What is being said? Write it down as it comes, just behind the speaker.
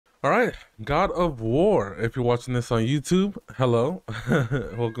All right, God of War. If you're watching this on YouTube, hello.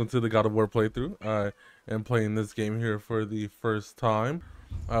 Welcome to the God of War playthrough. I am playing this game here for the first time,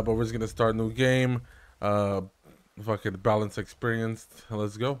 but we're just gonna start a new game. Fucking balance experienced.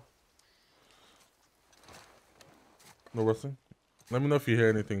 Let's go. No rustling. Let me know if you hear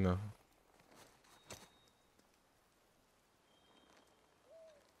anything now.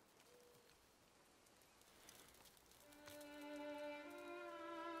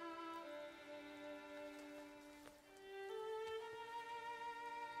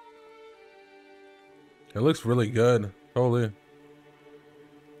 It looks really good. Holy.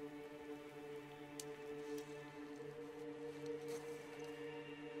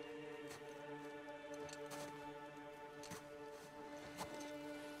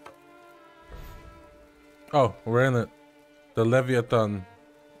 Oh, we're in it. The Leviathan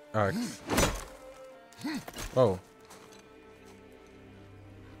axe. Oh.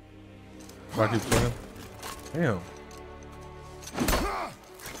 I keep swinging. Damn.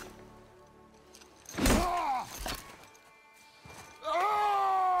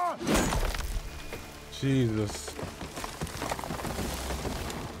 Jesus.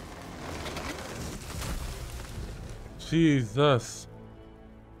 Jesus.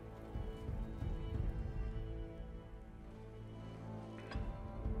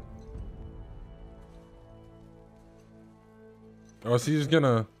 Oh, so he's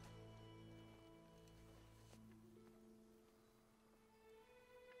gonna...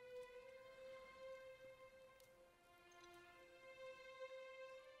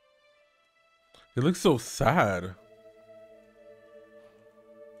 He looks so sad.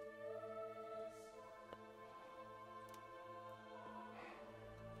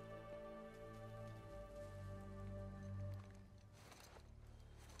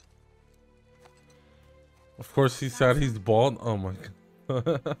 Of course he's sad he's bald. Oh my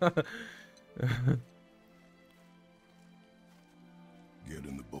god. Get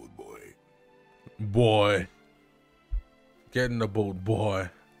in the boat, boy. Boy. Get in the boat, boy.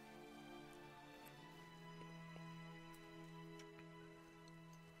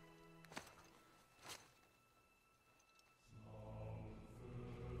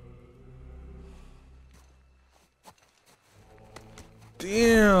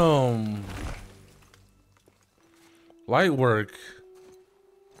 Damn. Light work.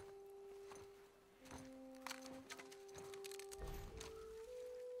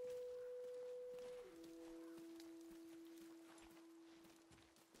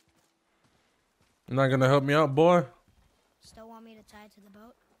 You're not gonna help me out, boy? Still want me to tie it to the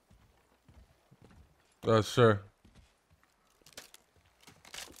boat? Sure.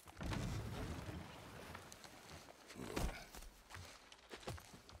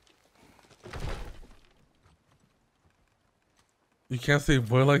 You can't say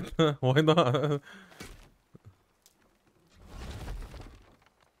boy like that? Why not?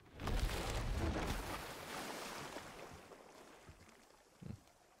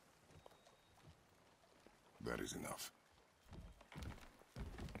 That is enough.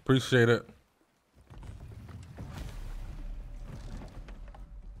 Appreciate it.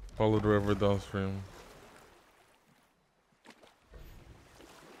 Follow the river downstream.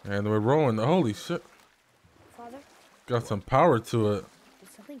 And we're rolling. Holy shit. Father, Got some power to it.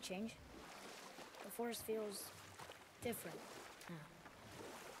 did something change? The forest feels different.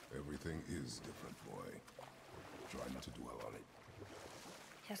 Everything is different, boy. Try not to dwell on it.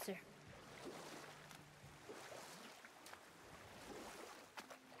 Yes, sir.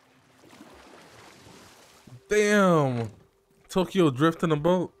 Damn. Tokyo drift in a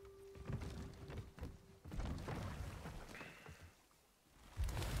boat.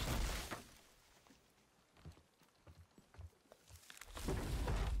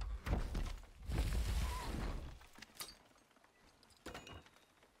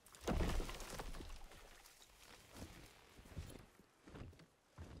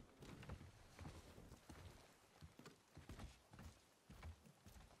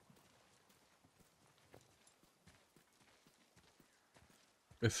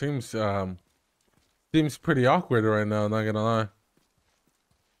 It seems pretty awkward right now, not gonna lie.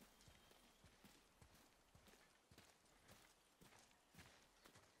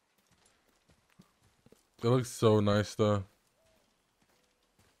 It looks so nice though.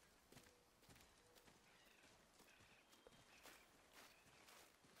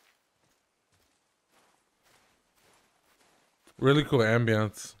 Really cool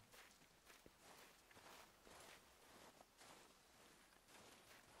ambience.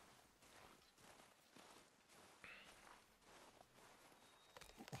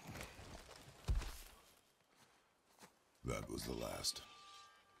 That was the last.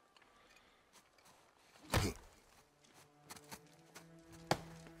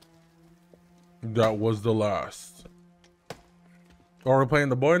 That was the last. Oh, we're playing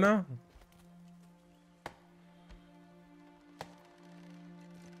the boy now?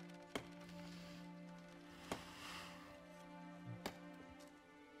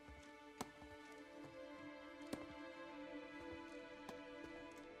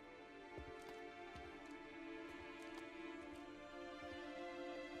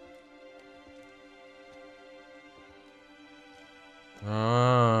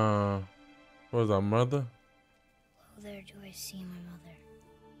 Ah, what was that, mother? Oh, there do I see my mother.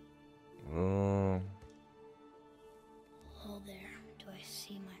 Oh, Oh, there do I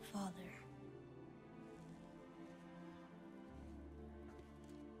see my father.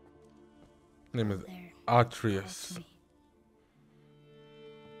 name is There, Atreus. call to me.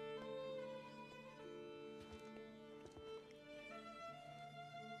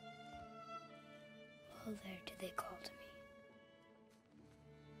 Oh, there do they call to me.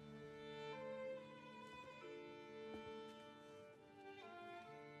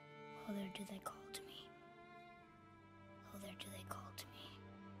 Oh, there do they call to me. Oh, there do they call to me.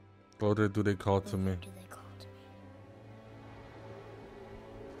 Oh, there do they call Oh, to there me. do they call to me.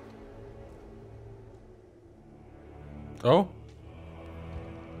 Oh?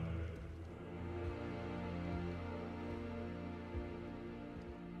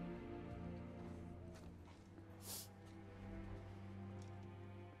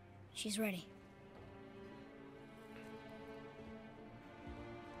 She's ready.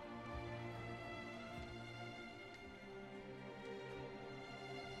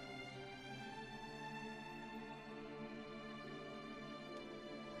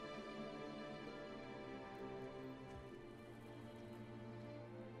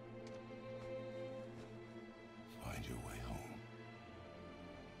 Find your way home.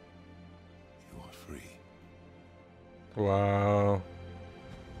 You are free. Wow.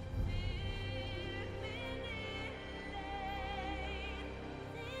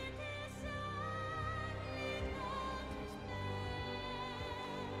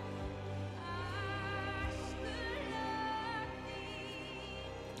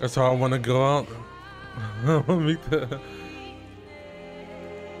 That's how I want to go out. Meet the...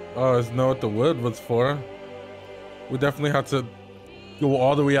 Oh, it's not what the wood was for. We definitely have to go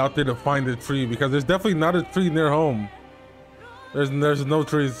all the way out there to find a tree because there's definitely not a tree near home. There's no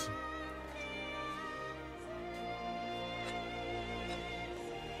trees.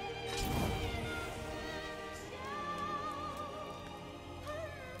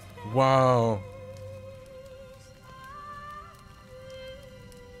 Wow.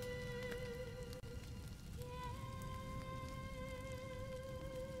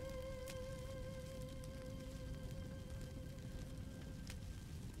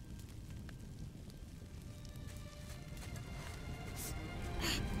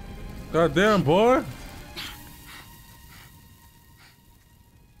 God damn, boy. I'm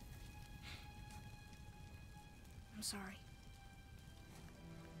sorry.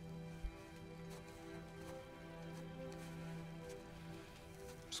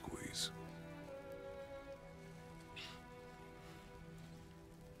 Squeeze.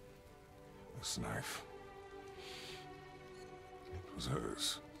 This knife. It was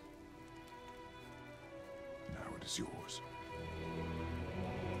hers. Now it is yours.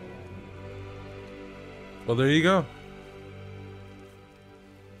 Well, there you go.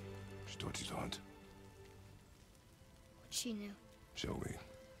 She taught you to hunt. What she knew. Show me.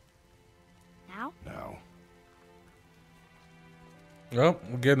 Now? Now. Well,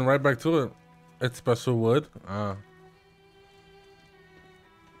 we're getting right back to it. It's special wood.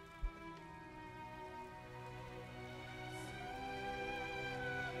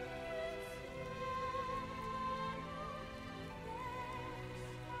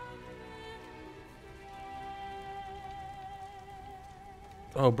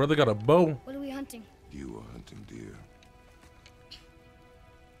 Oh, brother got a bow. What are we hunting? You are hunting deer.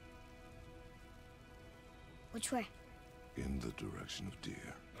 Which way? In the direction of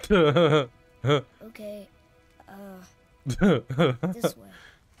deer. Okay, this way.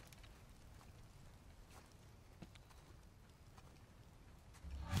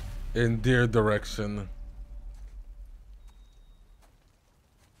 In deer direction.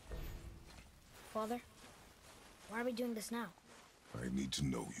 Father, why are we doing this now? I need to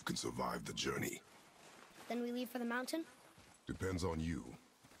know you can survive the journey. Then we leave for the mountain? Depends on you.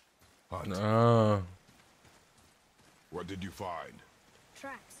 Hunt. What did you find?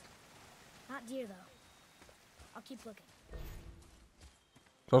 Tracks. Not deer, though. I'll keep looking.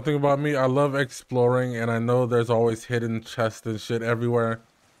 Something about me, I love exploring, and I know there's always hidden chests and shit everywhere.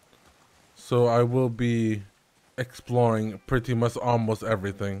 So I will be exploring pretty much almost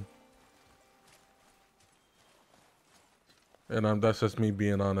everything. And that's just me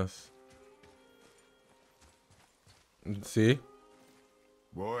being honest. See?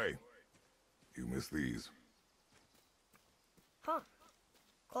 Boy, you missed these. Huh.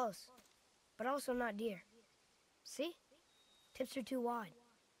 Close. But also not deer. See? Tips are too wide.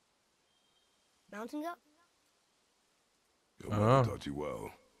 Mountains up? Your mother taught you well.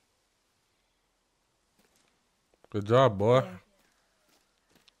 Good job, boy. Yeah.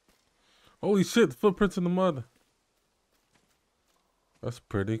 Holy shit, footprints in the mud. That's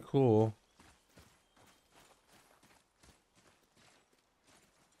pretty cool.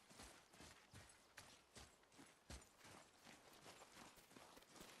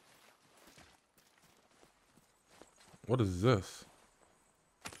 What is this?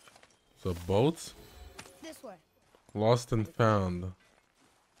 It's a boat? This way. Lost and found.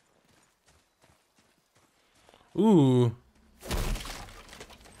 Ooh.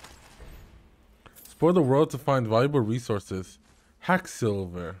 Explore the world to find valuable resources. Hack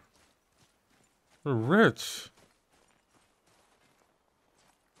silver. We're rich.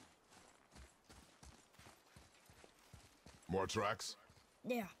 More tracks?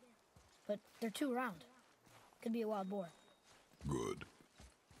 Yeah. But they're too round. Could be a wild boar. Good.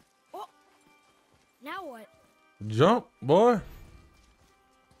 Oh! Now what? Jump, boy.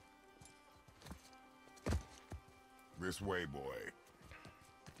 This way, boy.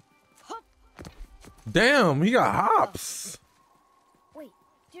 Hup! Damn, he got hops. Wait,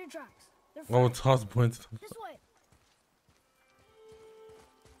 deer tracks. They're Oh, fresh. toss points. This way.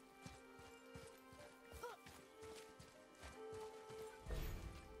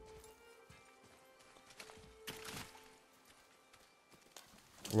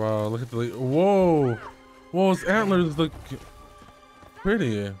 Wow, look at the whoa. Whoa, his antlers look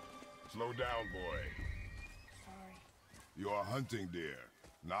pretty. Slow down, boy. Sorry. You are hunting deer,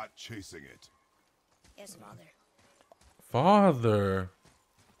 not chasing it. Yes, Father. Father.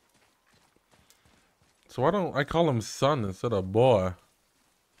 So why don't I call him son instead of boy?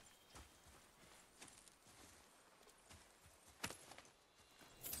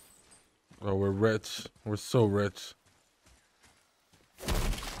 Oh, we're rich. We're so rich.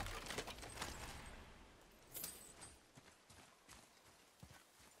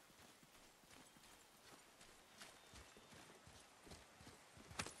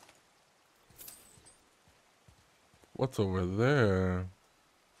 What's over there?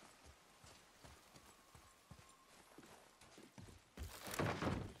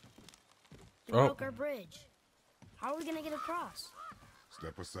 You broke our bridge. How are we gonna get across?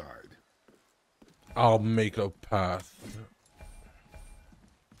 Step aside. I'll make a path.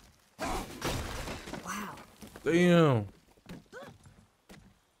 Wow. Damn.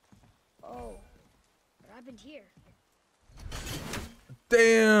 Oh. What happened here?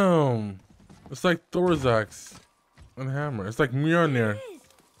 Damn. It's like Thor's axe and hammer. It's like Mjolnir.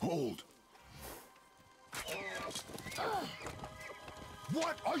 Hold.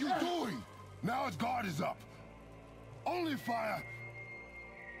 What are you doing? Now his guard is up. Only fire.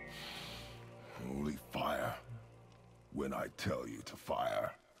 Only fire. When I tell you to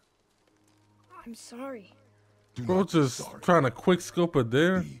fire. I'm sorry. Do Bro, not be just sorry. trying to quick scope it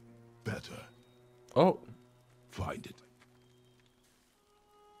there. Be better. Oh, Find it.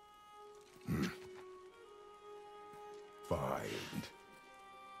 Find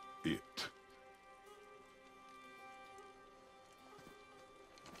it.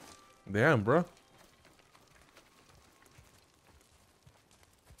 damn, bro.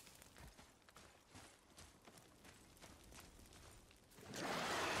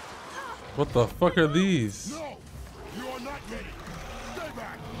 What the fuck are these? No! You are not ready! Stay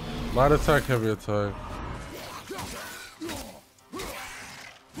back! Light attack, heavy attack.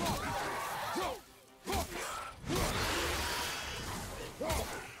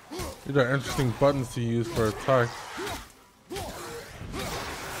 These are interesting buttons to use for attack.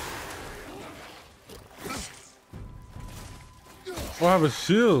 Oh, I have a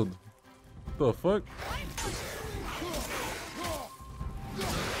shield. What the fuck?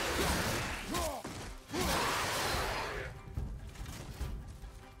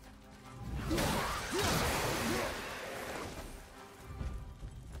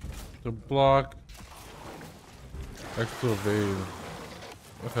 To block. X to evade.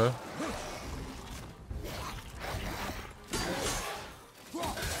 Okay.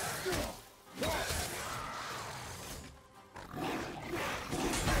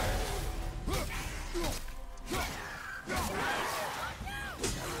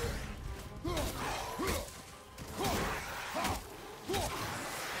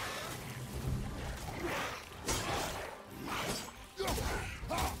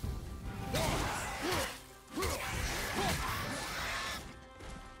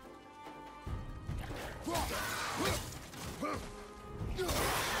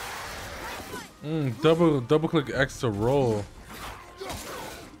 Double click X to roll.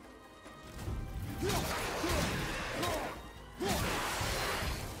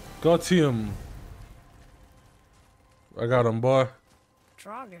 Got him. I got him, boy.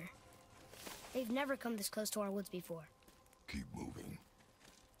 Trogger. They've never come this close to our woods before. Keep moving.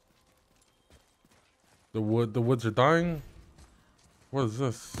 The woods are dying. What is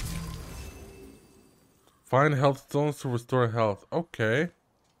this? Find health stones to restore health. Okay.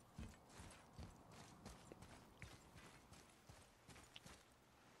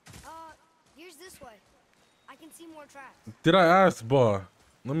 Here's this way. I can see more tracks. Did I ask, boy?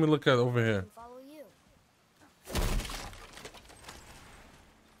 Let me look at over here. Follow you.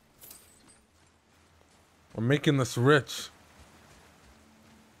 We're making this rich.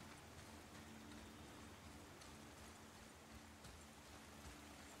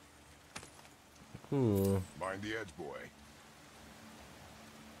 Ooh. Mind the edge, boy.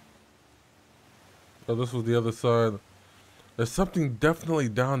 Oh, this was the other side. There's something definitely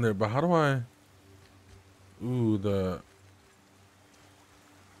down there, but how do I... Ooh,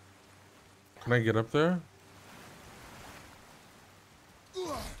 Can I get up there?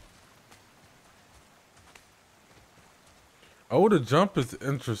 Oh, the jump is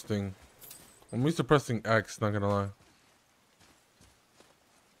interesting. I'm used to pressing X, not gonna lie.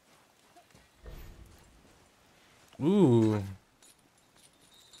 Ooh.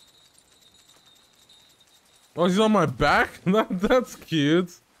 Oh, he's on my back? That's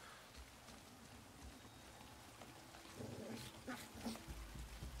cute.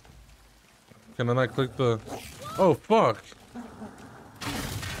 Can I not click the... Oh, fuck.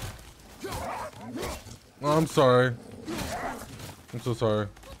 Oh, I'm sorry. I'm so sorry.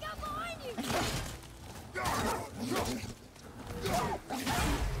 Look out behind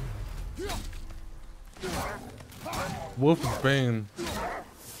you! Wolf's Bane.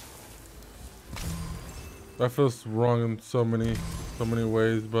 That feels wrong in so many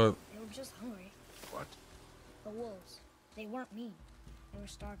ways, but... They were just hungry. What? The wolves. They weren't mean. They were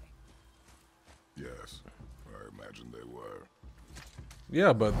starving. Yes, I imagine they were.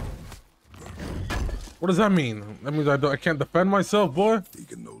 Yeah, but... What does that mean? That means I can't defend myself, boy? He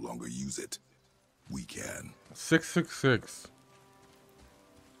can no longer use it. We can. 666.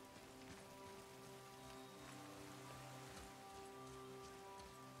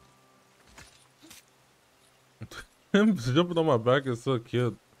 Him jumping on my back is so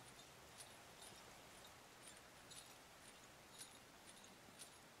cute.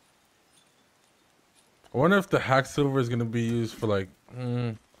 I wonder if the hack silver is gonna be used for like,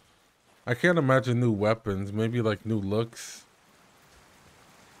 I can't imagine new weapons. Maybe like new looks.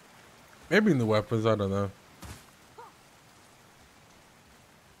 Maybe new weapons. I don't know.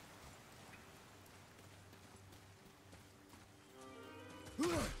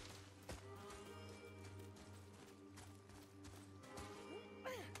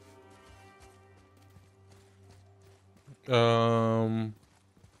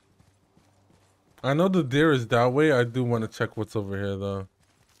 I know the deer is that way. I do want to check what's over here though.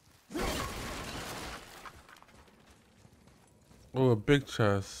 Oh, a big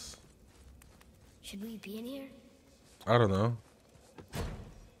chest. Should we be in here? I don't know.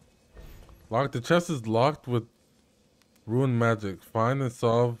 Locked. The chest is locked with ruined magic. Find and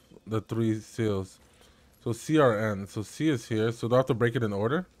solve the 3 seals. So CRN. So C is here. So do I have to break it in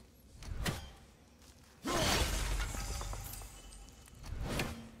order?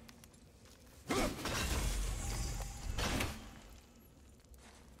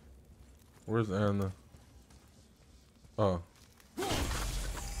 Where's Anna? Oh.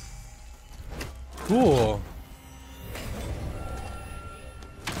 Cool.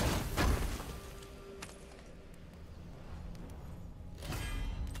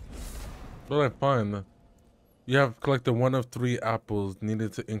 What did I find? You have collected 1 of 3 apples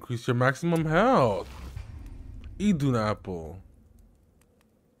needed to increase your maximum health. Idun apple.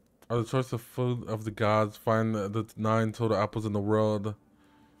 Are the choice of food of the gods. Find the 9 total apples in the world.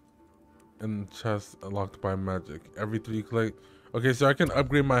 In the chest unlocked by magic. Every 3 you collect. Okay, so I can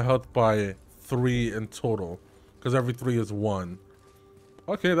upgrade my health by 3 in total. Because every 3 is 1.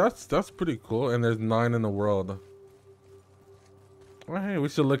 Okay, that's pretty cool. And there's 9 in the world. Well, hey, we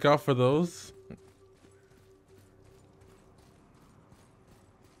should look out for those.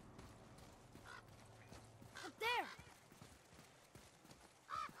 Up there!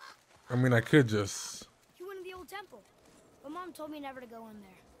 I mean, I could just... You went in the old temple. But Mom told me never to go in there.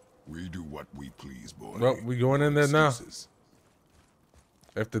 We do what we please, boy. Well, we going in there now. Excuses.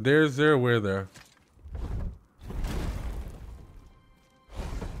 If the deer's there, we're there.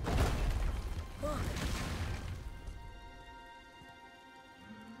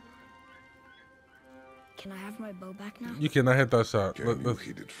 Can I have my bow back now? You cannot hit that shot. Can you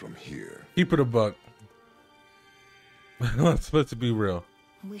hit it from here? Keep it a buck. Let's be real.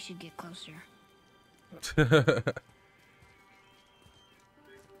 We should get closer.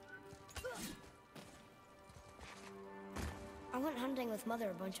 I went hunting with Mother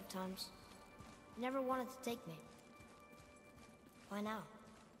a bunch of times. Never wanted to take me. Why now?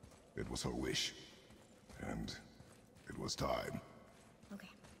 It was her wish. And it was time. Okay.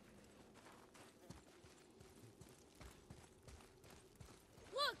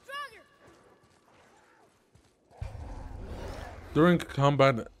 Look, Draugr! During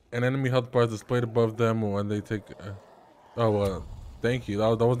combat, an enemy health bar is displayed above them when they take. Thank you.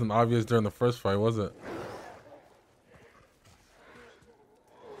 That wasn't obvious during the first fight, was it?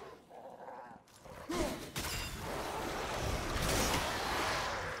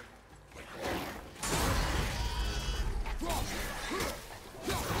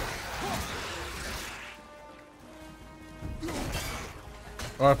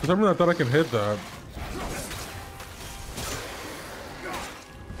 Alright, for some reason I thought I could hit that.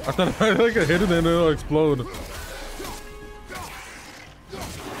 I thought I could hit it and it'll explode.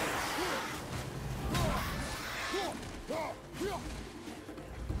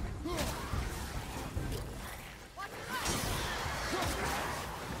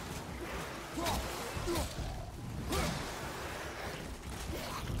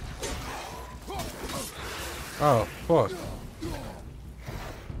 Oh, fuck.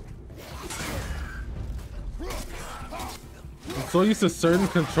 I'm so used to certain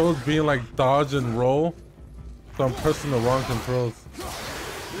controls being like dodge and roll, so I'm pressing the wrong controls.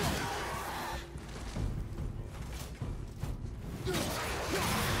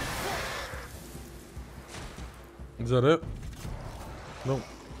 Is that it? Nope.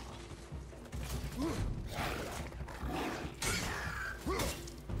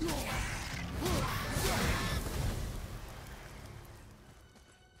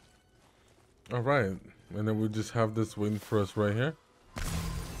 All right, and then we just have this waiting for us right here.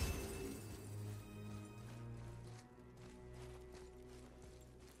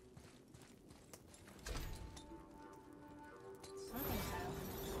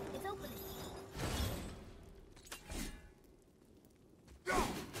 It's opening.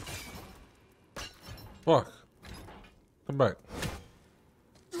 Fuck. Come back.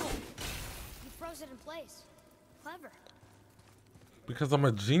 You froze it in place. Clever. Because I'm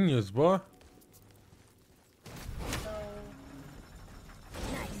a genius, boy. So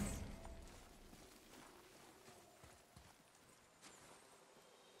nice.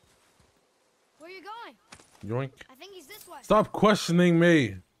 Where are you going? Yoink. I think he's this way. Stop questioning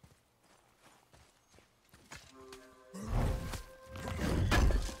me.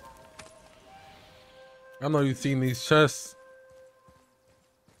 I know you've seen these chests.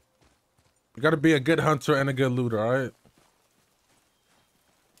 You gotta be a good hunter and a good looter, alright?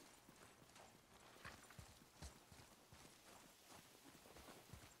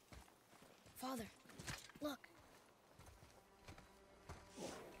 Father, look.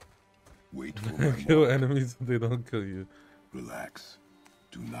 Wait for my Kill mark. enemies if they don't kill you. Relax.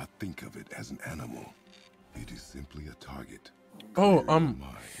 Do not think of it as an animal. It is simply a target. Oh, Clear your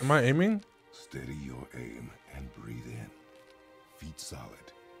mind. am I aiming? Steady your aim and breathe in. Feet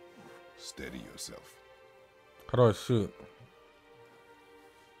solid. Steady yourself. How do I shoot?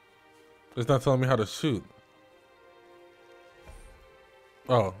 It's not telling me how to shoot.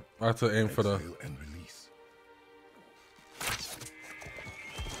 Oh, I have to aim for the... Exhale and release.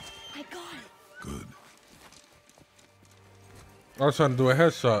 I got it. Good. I was trying to do a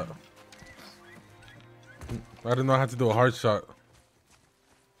headshot. I didn't know how to do a hard shot.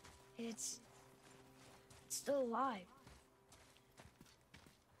 It's still alive.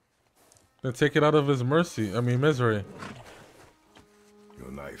 Then take it out of his misery.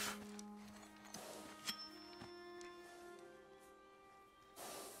 Your knife.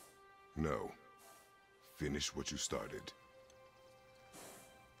 No. Finish what you started.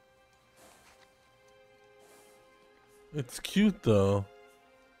 It's cute though.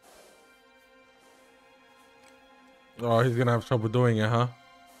 Oh, he's gonna have trouble doing it, huh?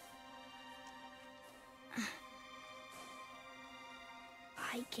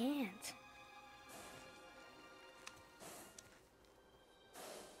 I can't.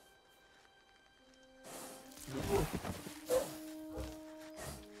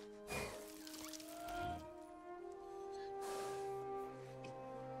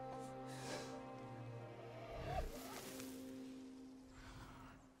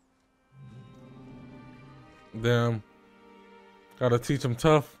 Damn. Gotta teach him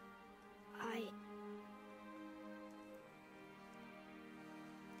tough.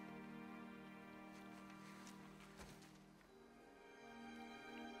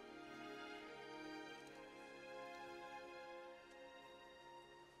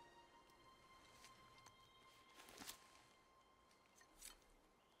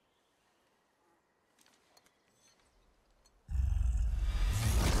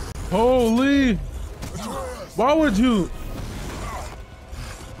 Holy! Why would you?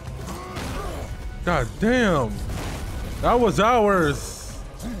 God damn! That was ours!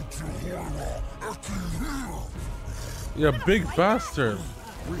 Yeah, big bastard.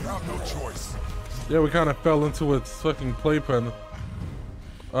 We have no choice. Yeah, we kind of fell into its fucking playpen.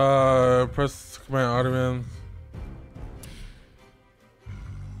 Press command Ottoman.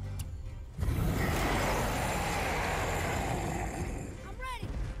 I'm ready.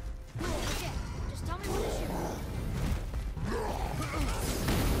 Okay, just tell me when to shoot.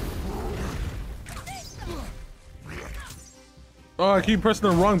 Oh, I keep pressing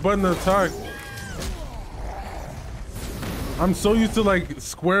the wrong button to attack. I'm so used to like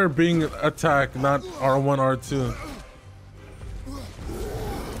square being attack, not R1, R2.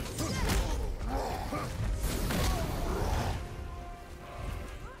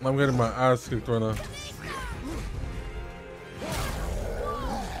 I'm getting my ass kicked right now.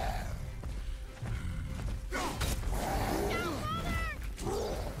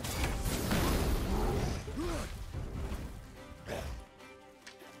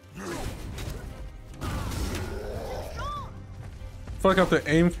 I feel like I have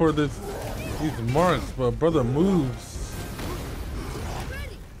to aim for these marks, but brother moves.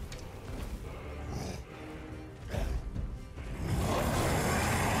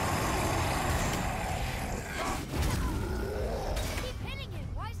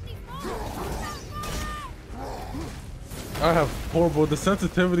 I have horrible. The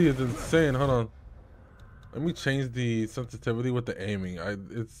sensitivity is insane. Hold on. Let me change the sensitivity with the aiming.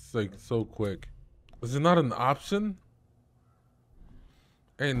 It's like so quick. Is it not an option?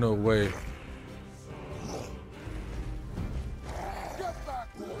 Ain't no way.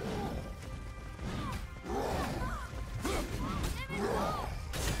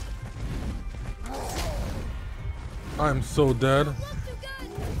 I'm so dead.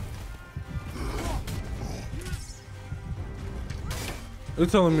 You're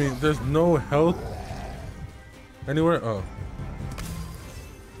telling me there's no health anywhere? Oh.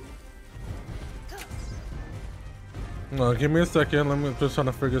 No, give me a second. Let me just trying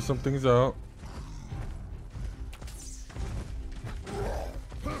to figure some things out.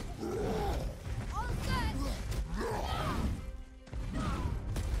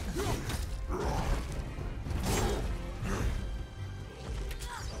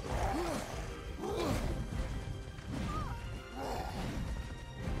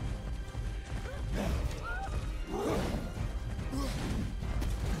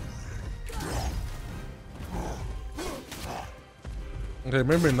 Okay,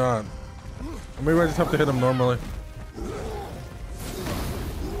 maybe not. Maybe I just have to hit him normally.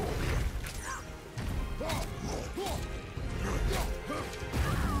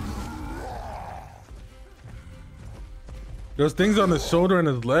 There's things on his shoulder and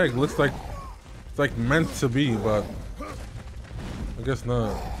his leg. Looks like it's like meant to be, but I guess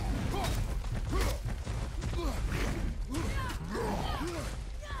not.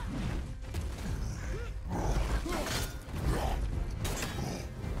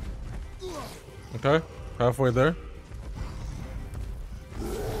 Okay, halfway there.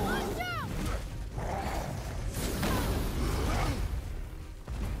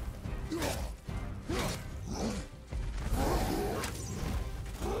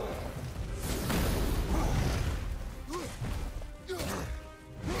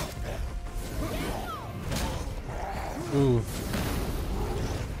 Ooh.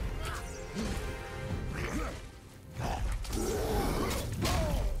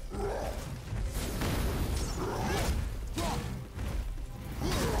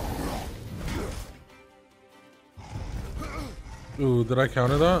 Ooh, did I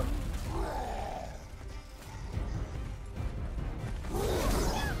counter that?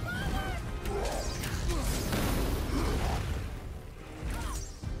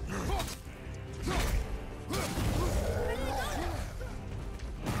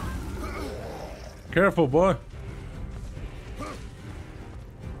 Careful, boy.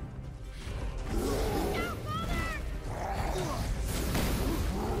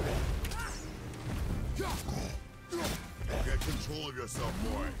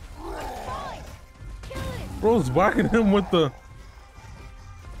 Bro's whacking him with the...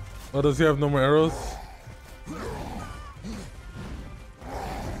 Oh, does he have no more arrows?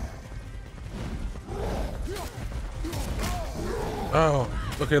 Oh,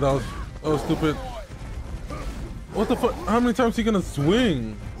 okay, that was stupid. What the fuck? How many times is he gonna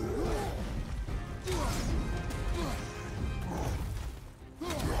swing?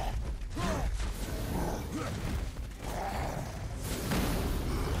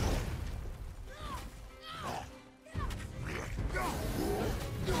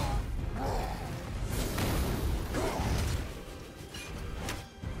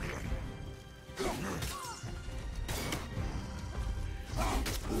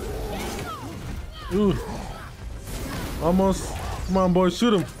 Ooh. Almost. Come on, boy,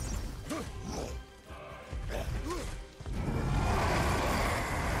 shoot him.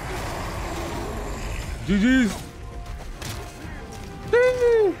 GG's.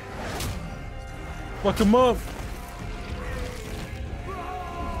 Ding. Fuck him up.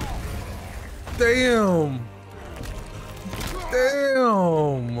 Damn.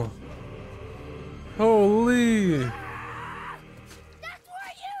 Damn. Holy. That's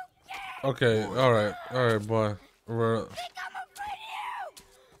what you get! Okay, alright, boy. We're... Think I'm afraid of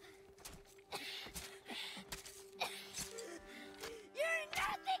you! You're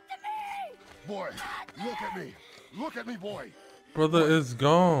nothing to me! Boy, look at me. Look at me, boy. Brother is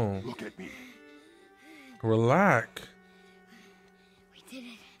gone. Look at me. Relax. We did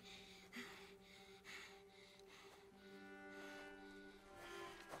it.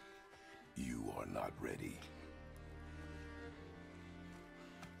 You are not ready.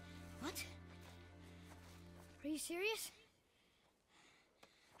 What? Are you serious?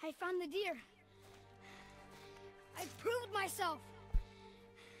 I found the deer. I proved myself.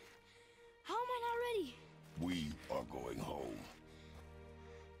 How am I not ready? We are going home.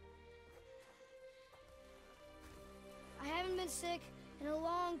 I haven't been sick in a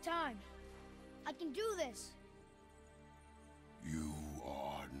long time. I can do this. You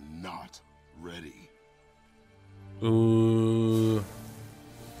are not ready. Ooh.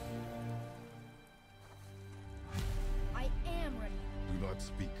 I am ready. Do not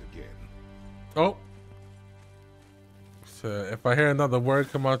speak again. Oh. So if I hear another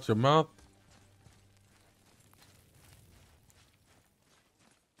word come out your mouth.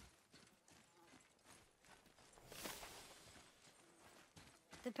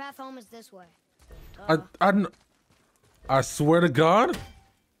 The path home is this way. I swear to God,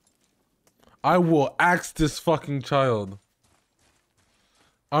 I will axe this fucking child.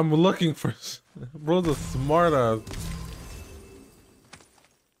 I'm looking for... Bro's a smart ass.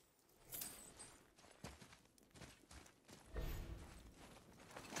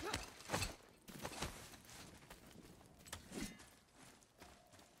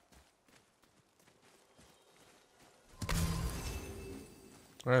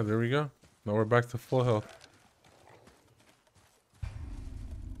 Alright, there we go. Now we're back to full health.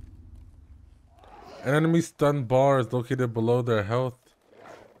 An enemy stun bar is located below their health.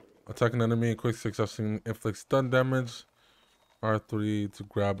 Attack an enemy in quick succession inflicts stun damage. R3 to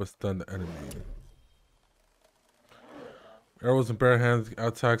grab a stunned enemy. Arrows in bare hands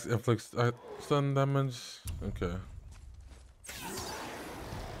attacks inflicts stun damage. Okay.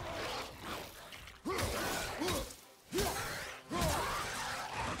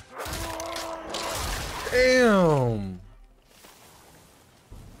 Damn.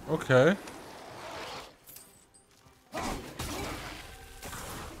 Okay.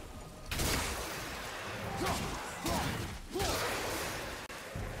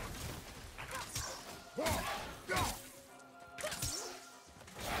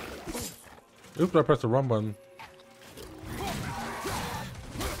 Oops, I pressed the wrong button.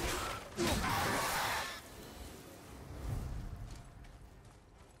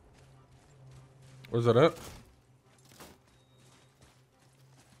 Where's that at?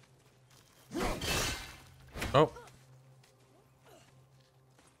 Oh.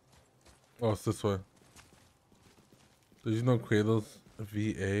 Oh, it's this way. Did you know Kratos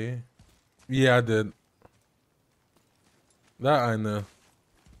VA? Yeah, I did. That I know.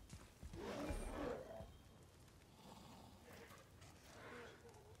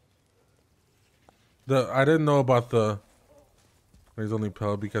 I didn't know about the... He's only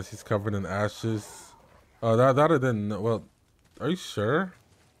pale because he's covered in ashes. Oh, that I didn't know. Well, are you sure?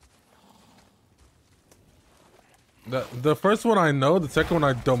 The first one I know, the second one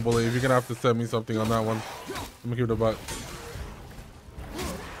I don't believe. You're gonna have to send me something on that one. Let me give it a buck.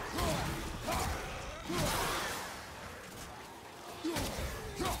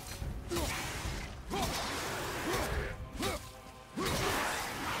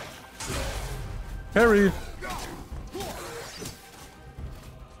 Harry!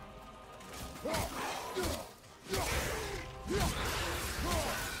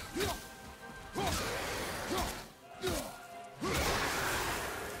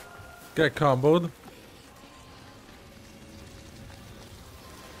 Get comboed.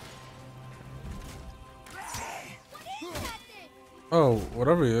 Oh,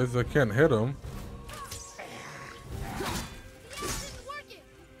 whatever he is, I can't hit him.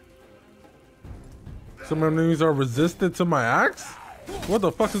 Some enemies are resistant to my axe? What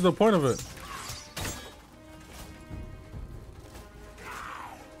the fuck is the point of it?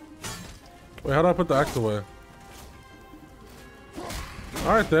 Wait, how do I put the axe away?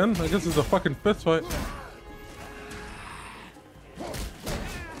 Alright then, I guess it's a fucking fist fight.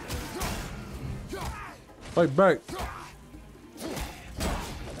 Fight back.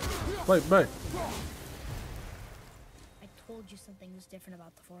 Fight back. I told you something was different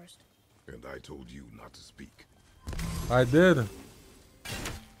about the forest. And I told you not to speak. I did.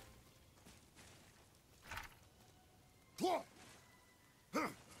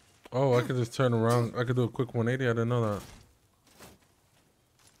 Oh, I could just turn around. I could do a quick 180. I didn't know that.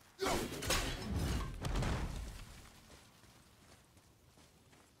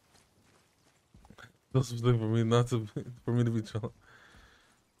 This was for me not to, for me to be chilling.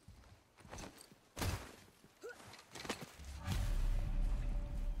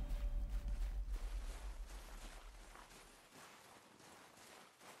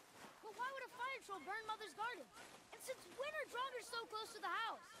 But why would a fire troll burn Mother's garden? And since when are Draugrs so close to the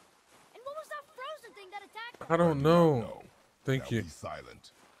house? And what was that frozen thing that attacked them? I don't know. No. Thank Now you. be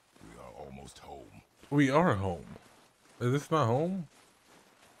silent. We are almost home. We are home. Is this not home?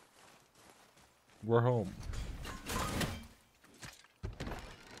 We're home.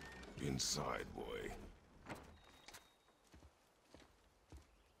 Inside, boy.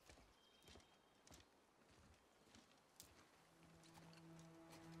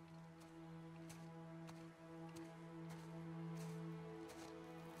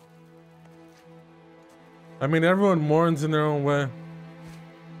 I mean, everyone mourns in their own way.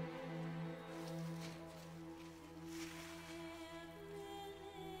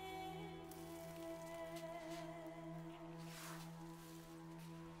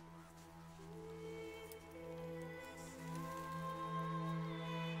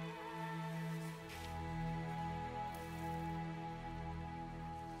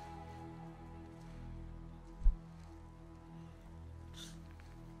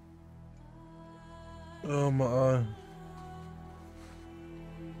 Oh my eye.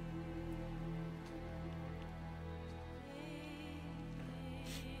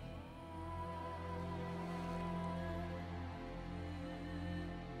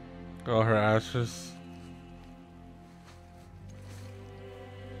 Oh, her ashes.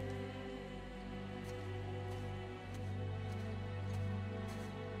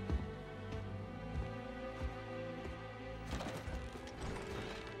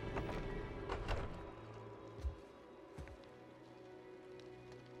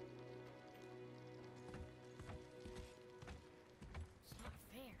 It's not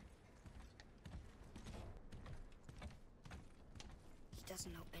fair. He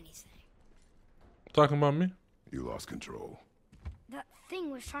doesn't know anything. Talking about me? You lost control. That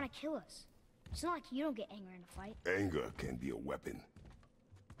thing was trying to kill us. It's not like you don't get angry in a fight. Anger can be a weapon.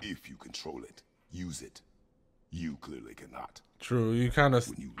 If you control it, use it. You clearly cannot. True, you kind of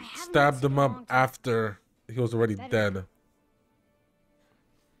When you stabbed him in a up long time. after he was already dead.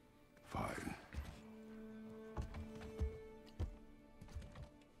 Fine.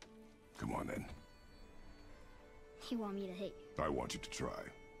 Come on then. You want me to hit you? I want you to try.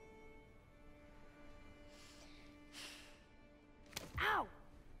 Ow!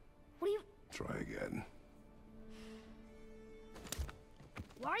 What are you... Try again.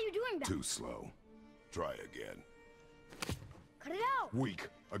 Why are you doing that? Too slow. Try again. Cut it out! Weak.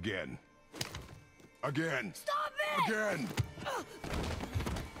 Again. Again. Stop it! Again.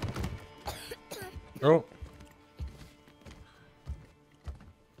 Oh.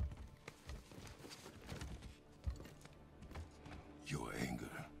 Your anger.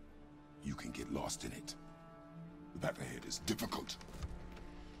 You can get lost in it. The path ahead is difficult.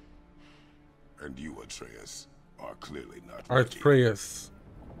 And you, Atreus, are clearly not ready. Artreus.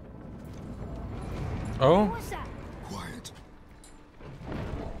 Oh? What was that? Quiet.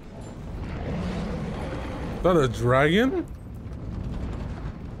 Is that a dragon?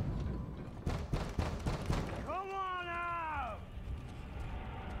 Come on out!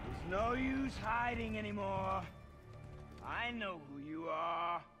 There's no use hiding anymore. I know who you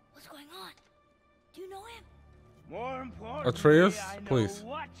are. What's going on? Do you know him? More importantly, Atreus, I know please.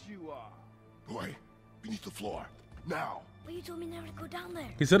 what you are. Boy, beneath the floor. Now. But you told me never to go down there.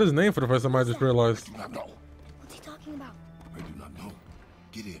 He said his name for the first time. I just realized. I do not know. What's he talking about? I do not know.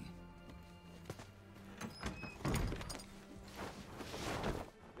 Get in.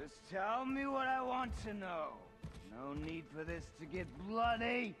 Just tell me what I want to know. No need for this to get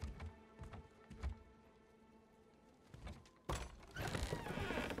bloody.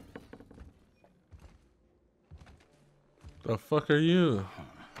 The fuck are you?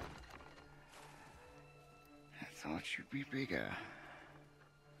 I thought you'd be bigger.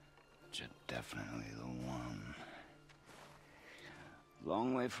 But you're definitely the one.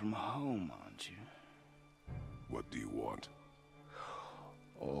 Long way from home, aren't you? What do you want?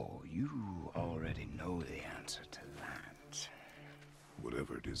 you already know the answer to that.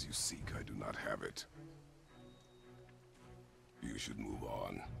 Whatever it is you seek, I do not have it. You should move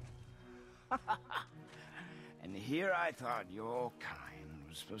on. And here I thought your kind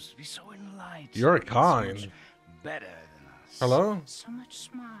was supposed to be so enlightened. Your so kind? much better than us. Hello? So much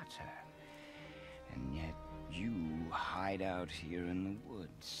smarter. And yet you hide out here in the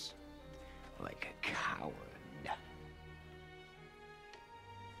woods. Like a coward.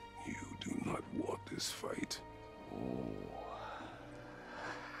 You do not want this fight. Oh.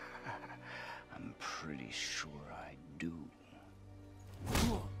 I'm pretty sure I do.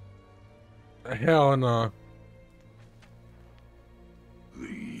 Hell no.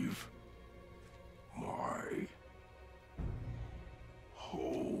 Leave my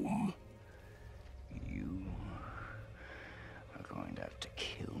home. You are going to have to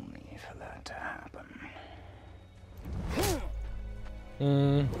kill me for that to happen.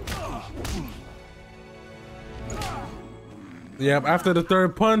 Yeah, after the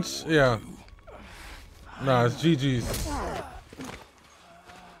third punch, yeah. Nah, it's GG's.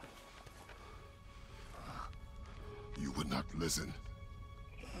 You would not listen.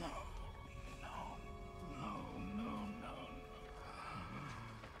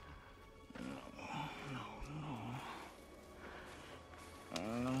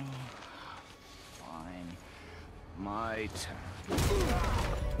 Fine. My turn.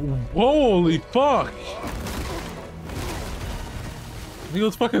 Holy fuck! He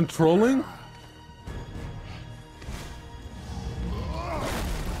was fucking trolling?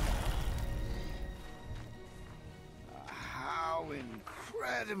 How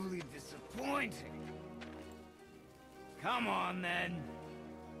incredibly disappointing. Come on, then.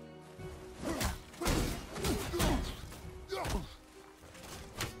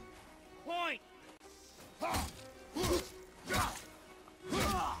 Point.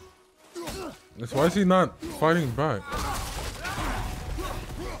 Why is he not fighting back?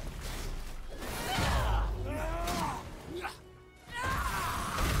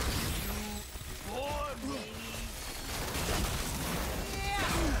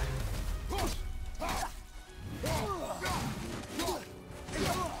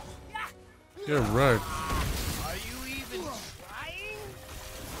 Get wrecked. Are you even trying?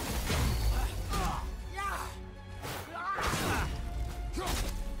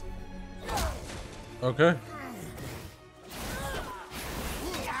 Okay.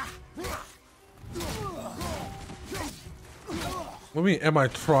 What do you mean, am I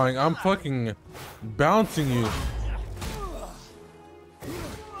trying? I'm fucking bouncing you.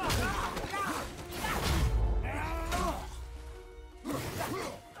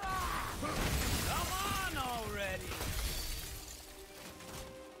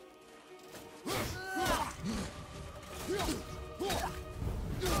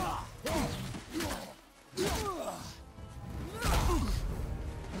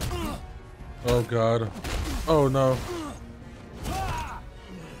 Oh god. Oh no.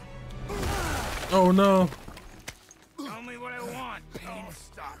 Oh no. Tell me what I want. Pain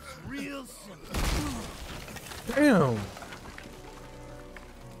stops real simple. Damn.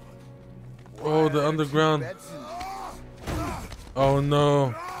 Oh, the underground. Oh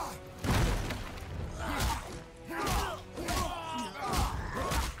no.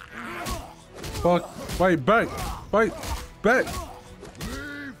 Fuck. Fight back. Fight back.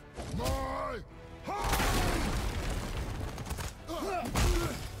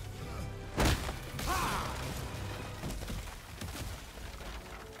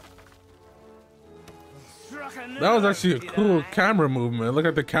 That was actually a cool camera movement. Look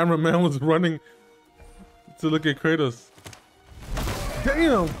at the cameraman was running to look at Kratos.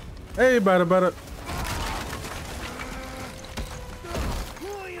 Damn! Hey, better. Who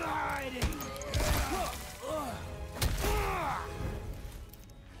are you hiding?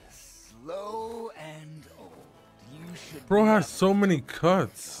 Slow and old. You should. Bro has so many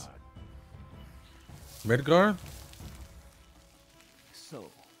cuts. Midgard? So.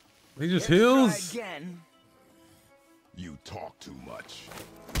 He just Let's heals? try again. You talk too much.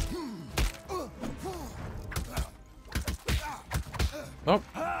 Oh.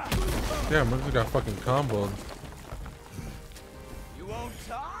 Damn, I just got fucking comboed. You won't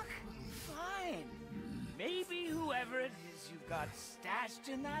talk? Fine. Maybe whoever it is you've got stashed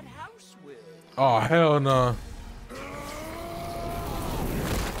in that house will. Oh, hell no.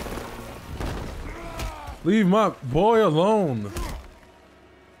 Leave my boy alone.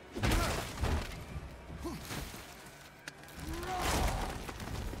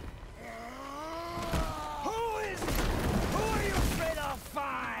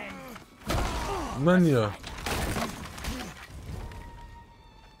 Nanya.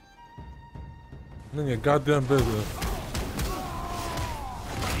 None of your goddamn business.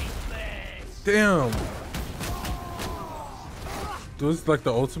 Damn. Dude, this is like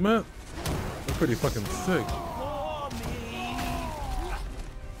the ultimate? That's pretty fucking sick.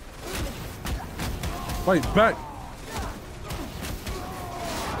 Fight back.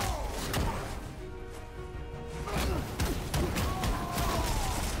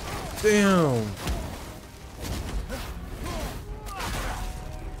 Damn.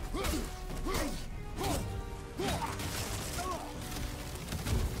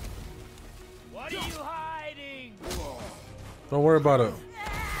 What are you hiding? Don't worry about it.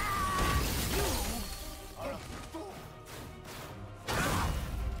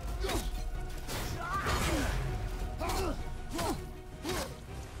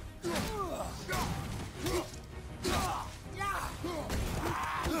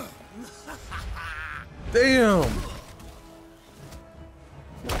 Damn.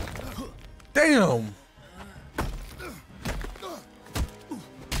 Damn.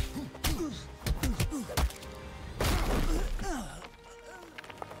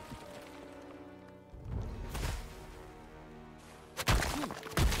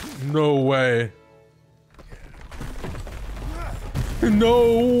 No way.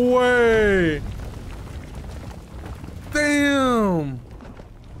 No way. Damn.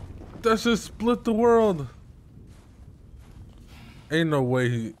 That just split the world. Ain't no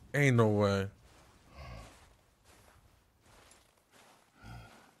way. Ain't no way.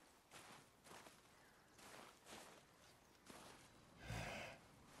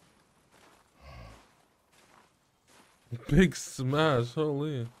 Big smash,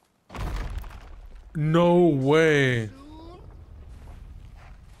 holy. No way.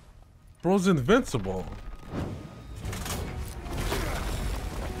 Bro's invincible.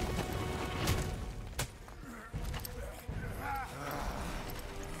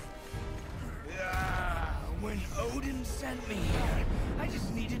 When Odin sent me here, I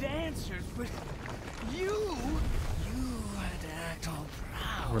just needed answers, but you had to act all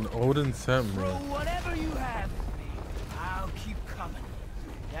proud. When Odin sent me. Throw whatever you have at me. I'll keep coming.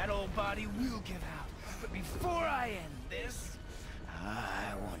 That old body will give out. But before I end this,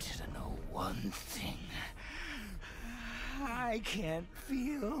 I want you to know one thing. I can't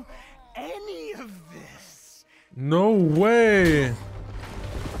feel any of this. No way.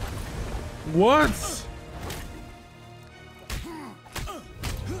 What?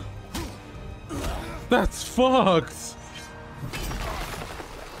 That's fucked.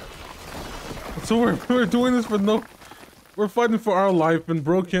 So we're doing this for no. We're fighting for our life, and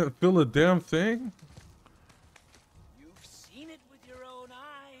bro can't feel a damn thing. You've seen it with your own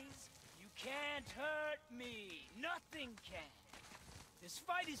eyes. You can't hurt me. Nothing can. This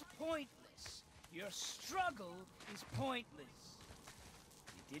fight is pointless. Your struggle is pointless.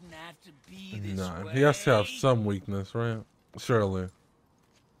 You didn't have to be this Nah, way. he has to have some weakness, right? Surely.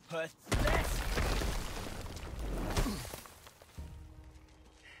 Pathetic.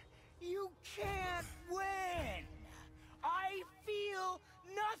 You can't win. I feel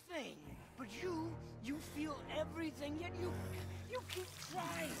nothing, but you feel everything. Yet you keep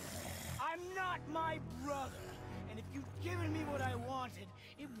trying. I'm not my brother, and if you'd given me what I wanted,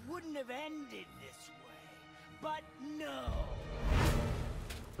 it wouldn't have ended this way. But no.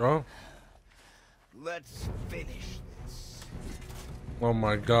 Oh. Let's finish this. Oh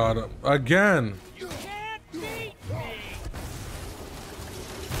my god. Again. You can't beat me.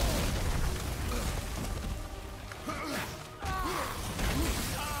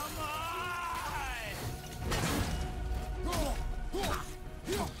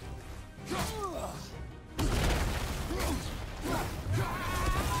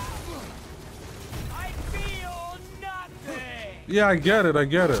 I feel nothing. Yeah, I get it. I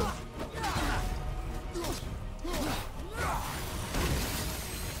get it.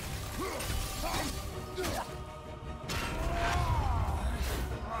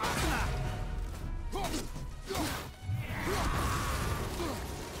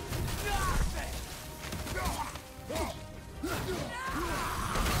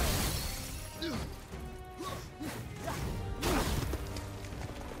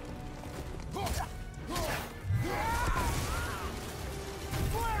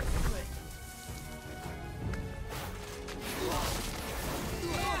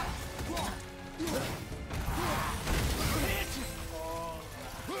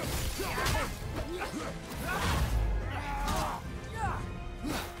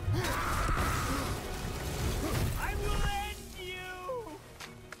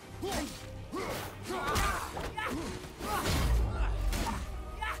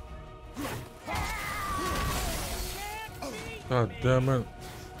 God damn it.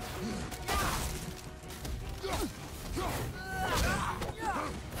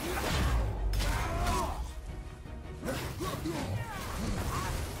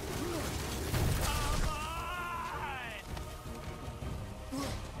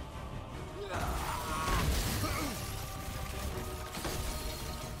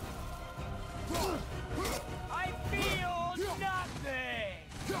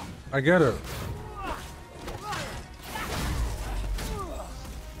 I get it.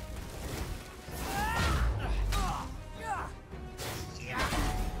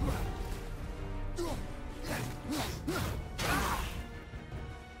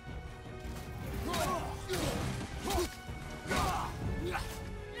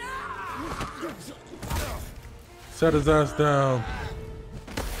 Set his ass down.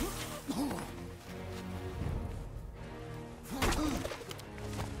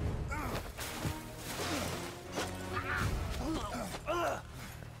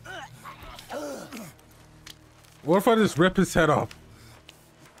 What if I just rip his head off?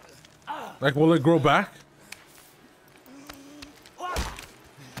 Like, will it grow back? I'd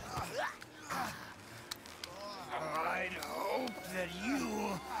hope that you,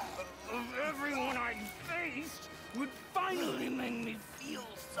 of everyone I faced, would finally make me feel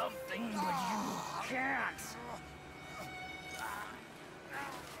something, but you can't.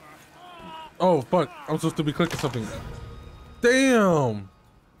 Oh, fuck. I'm supposed to be clicking something. Damn.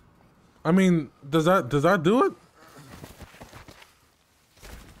 I mean, does that do it?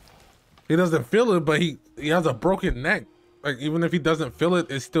 He doesn't feel it, but he has a broken neck. Like, even if he doesn't feel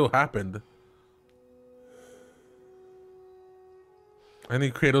it, it still happened. I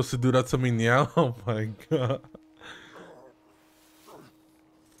need Kratos to do that to me now. Oh my god.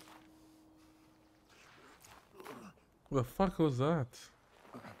 The fuck was that?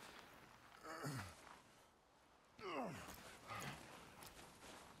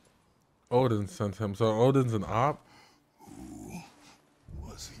 Odin sent him. So Odin's an op? Who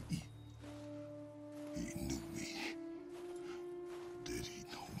was he? He knew me. Did he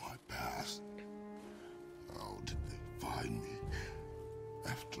know my past? How did they find me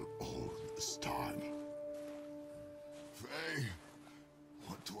after all this time? Faye,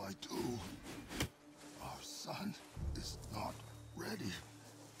 what do I do? Our son is not ready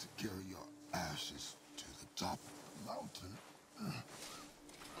to carry your ashes to the top of the mountain.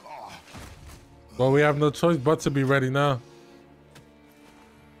 Well, we have no choice but to be ready now.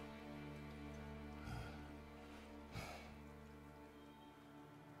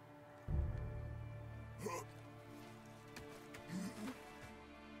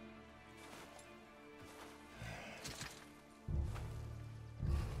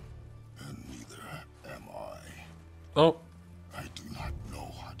 And neither am I. Oh. I do not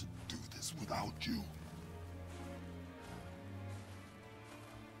know how to do this without you.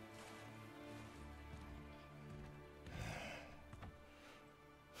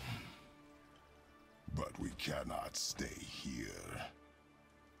 But we cannot stay here.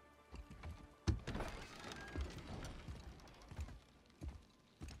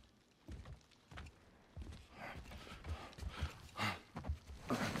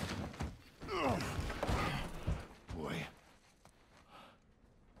 Boy.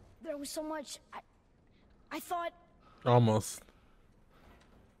 There was so much. I thought Almost.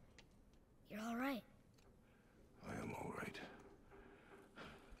 you're all right. I am all right.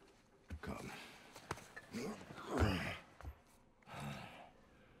 Come.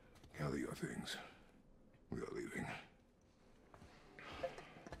 Gather your things. We are leaving.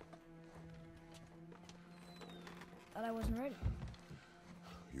 Thought I wasn't ready.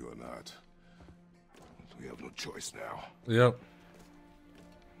 You are not. We have no choice now. Yep.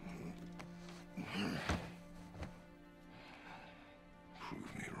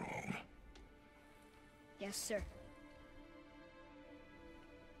 Prove me wrong. Yes, sir.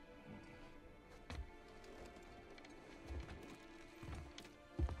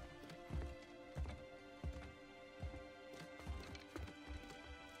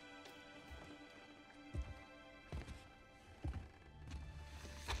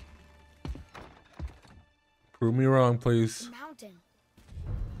 Prove me wrong, please. Mountain.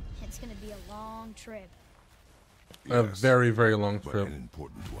 It's gonna be a long trip. A Yes, very, very long but trip. an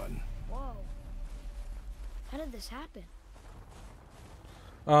important one. Whoa. How did this happen?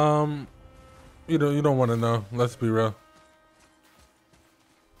 You don't want to know. Let's be real.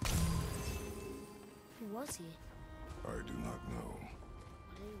 Who was he? I do not know.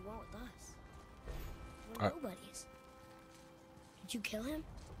 What did he want with us? We're I- nobodies. Did you kill him?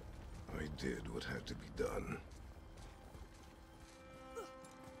 I did what had to be done.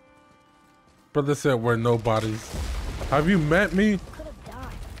 Brother said we're nobodies. Have you met me? Could have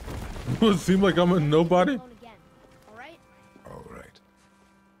died. Does it seem like I'm a nobody? Alone again. All right? All right.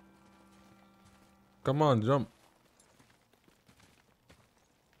 Come on, jump.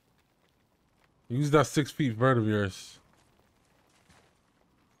 Use that 6 feet vert of yours.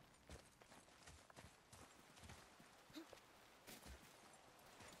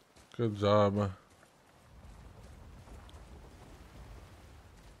 Good job.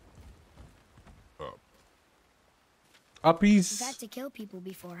 Uppies. You've had to kill people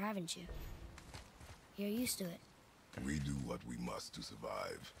before, haven't you? You're used to it. We do what we must to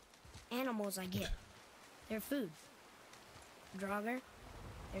survive. Animals, I get. They're food. Draugr,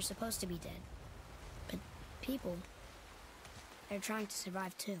 they're supposed to be dead. But people, they're trying to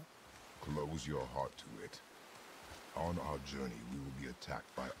survive too. Close your heart to it. On our journey, we will be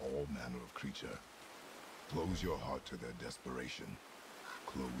attacked by all manner of creature. Close your heart to their desperation.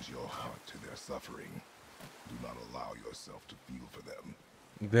 Close your heart to their suffering. Do not allow yourself to feel for them.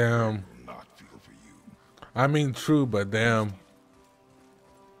 Damn. They will not feel for you. I mean, true, but damn.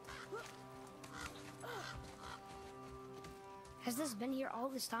 Has this been here all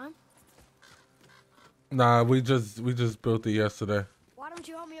this time? Nah, we just built it yesterday. Why don't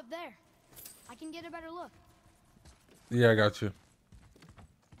you help me up there? I can get a better look. Yeah, I got you.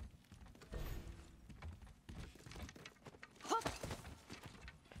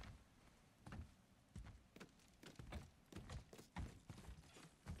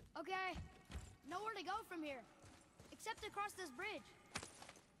 Okay, nowhere to go from here, except across this bridge.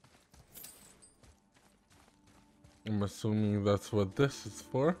 I'm assuming that's what this is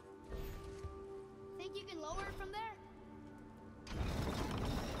for. Think you can lower it from there?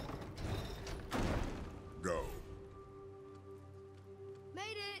 Go.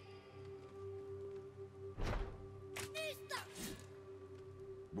 Made it!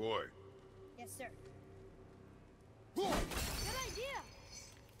 Boy. Yes, sir. Good idea!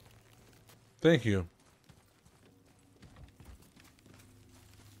 Thank you.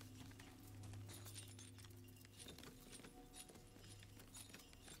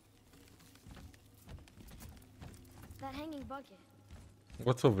 That hanging bucket.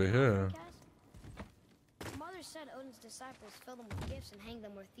 What's over here? Guys? Mother said Odin's disciples fill them with gifts and hang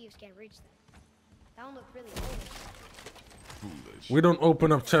them where thieves can't reach them. That one looked really old. Foolish. We don't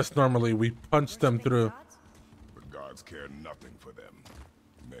open up chests normally. We punch them through. Gods? But gods care nothing for them.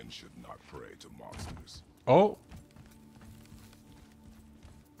 Men should not pray to monsters. Oh.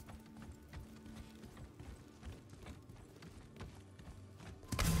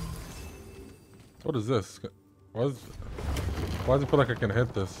 What is this? Why does it feel like I can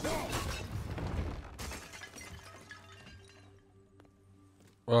hit this?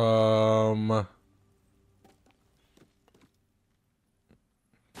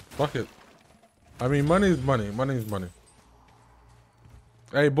 Fuck it. I mean, money is money. Money is money.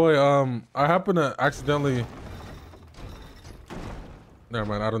 Hey, boy, I happen to accidentally... Never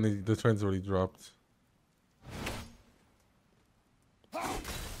mind, I don't need... The train's already dropped.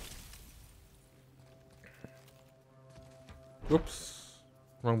 Whoops.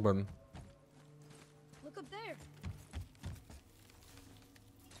 Wrong button. Look up there.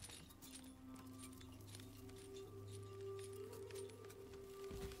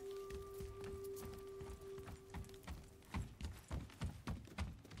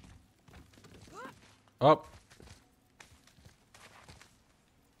 Up.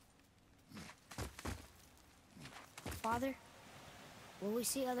 Father, will we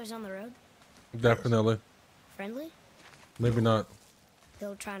see others on the road? Definitely. Friendly? Maybe not.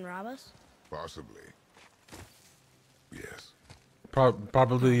 They'll try and rob us? Possibly. Yes.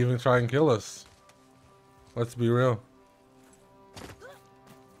 Probably even try and kill us. Let's be real.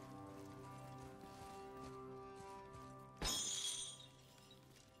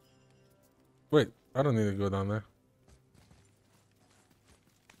 Wait, I don't need to go down there.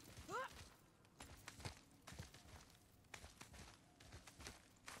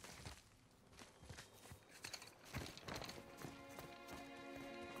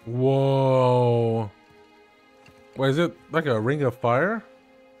 Whoa. Wait, is it like a ring of fire?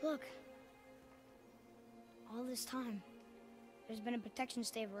 Look. All this time, there's been a protection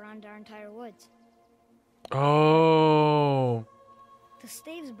stave around our entire woods. Oh. The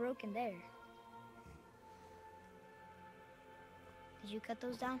stave's broken there. Did you cut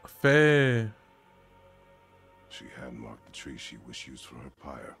those down? Faye. She had marked the tree she wished used for her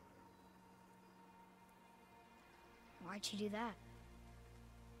pyre. Why'd she do that?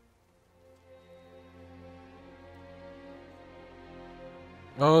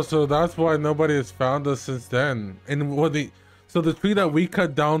 Oh, so that's why nobody has found us since then. And what so the tree that we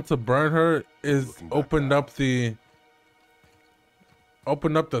cut down to burn her is opened up the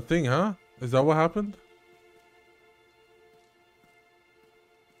thing, huh? Is that what happened?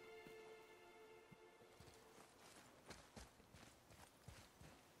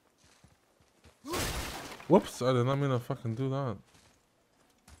 Whoops, I did not mean to fucking do that.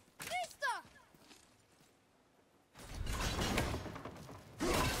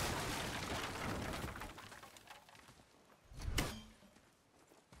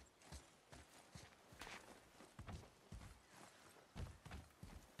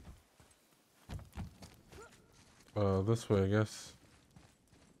 This way, I guess.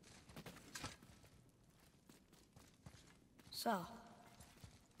 So,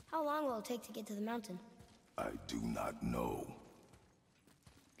 how long will it take to get to the mountain? I do not know.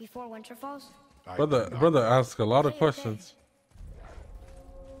 Before winter falls? I Brother, do not brother asks a lot of Okay, questions.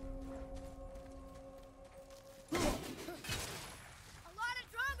 A lot of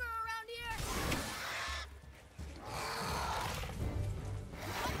Draugr around here!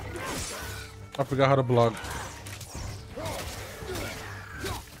 I forgot how to block.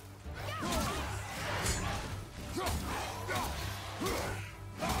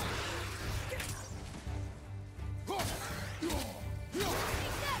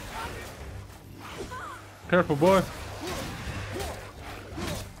 Careful, boy.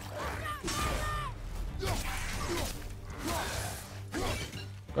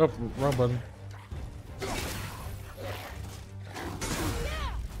 Oh, wrong button.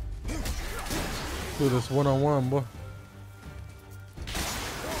 Do this one-on-one, boy.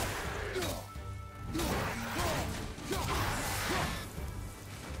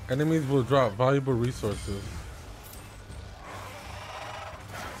 Enemies will drop valuable resources.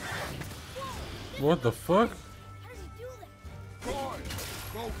 What the fuck? How does he do that? Boy,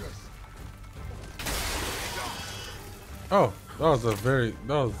 focus. Oh, that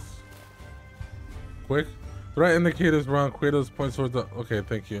was quick. The right indicators around Kratos point towards the. Okay,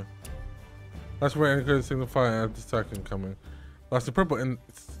 thank you. That's where indicators signify an attack incoming. That's the purple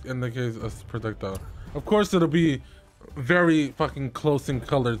indicates a projectile. Of course, it'll be very fucking close in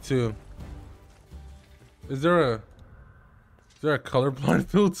color too. Is there a colorblind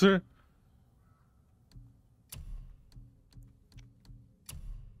filter?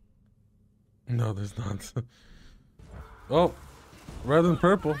 No, there's not. Oh, red and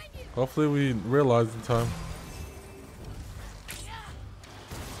purple. Hopefully we realize in time.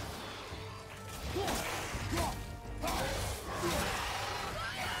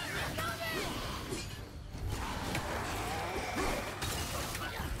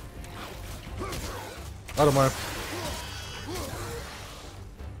 I don't mind.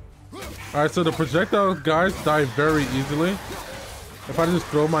 Alright, so the projectile guys die very easily. If I just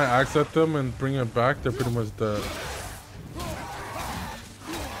throw my axe at them and bring it back, they're pretty much dead.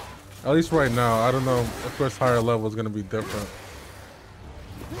 At least right now. I don't know. Of course, higher level is going to be different.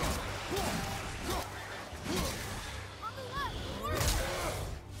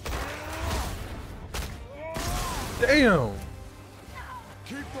 Damn!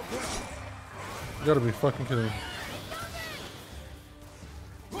 You gotta be fucking kidding me.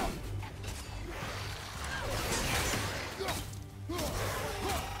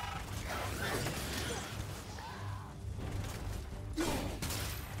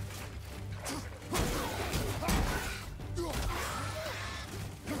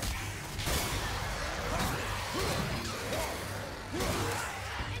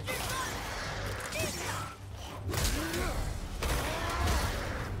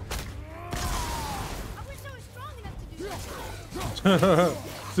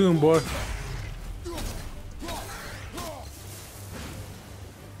 Soon, boy.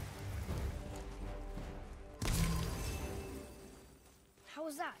 How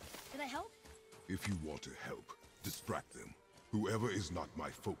was that? Did I help? If you want to help, distract them. Whoever is not my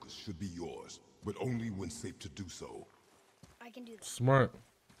focus should be yours, but only when safe to do so. I can do that. Smart.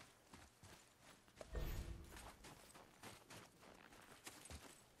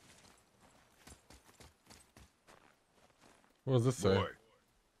 What does this say? Boy,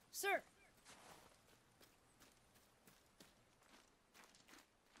 Sir!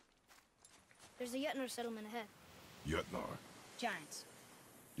 There's a Yetner settlement ahead. Yetnar, Giants.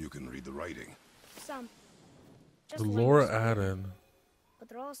 you can read the writing. Some. The Just lore language. added. But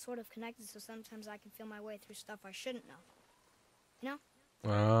they're all sort of connected, so sometimes I can feel my way through stuff I shouldn't know. You know?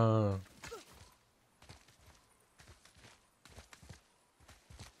 Ah.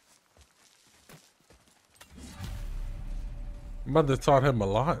 Mother taught him a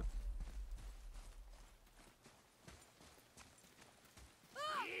lot.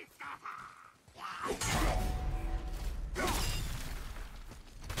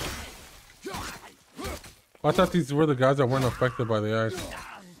 I thought these were the guys that weren't affected by the ice.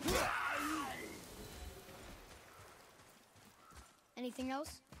 Anything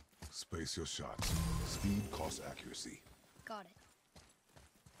else? Space your shots. Speed costs accuracy. Got it.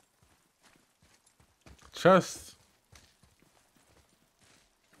 Chest.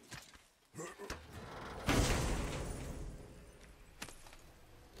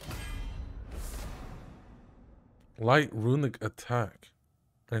 Light runic attack.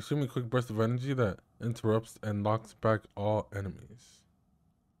 An extremely quick burst of energy that interrupts and knocks back all enemies.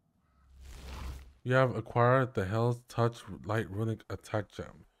 You have acquired the Hell's Touch Light Runic Attack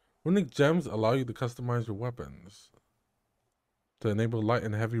Gem. Runic gems allow you to customize your weapons to enable light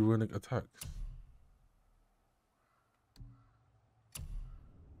and heavy runic attacks.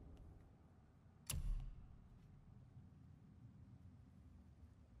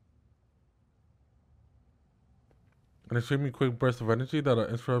 An extremely quick burst of energy that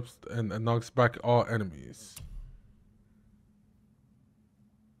interrupts and knocks back all enemies.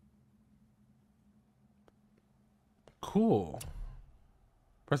 Cool.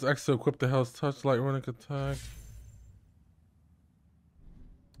 Press X to equip the Hell's Touch Light Runic Attack.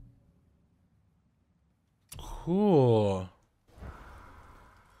 Cool.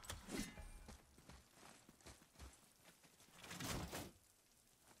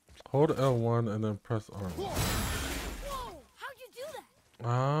 Hold L1 and then press R. Whoa! How'd you do that?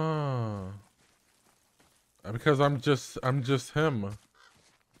 Ah. Because I'm just him.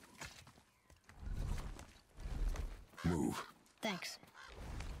 Move. Thanks.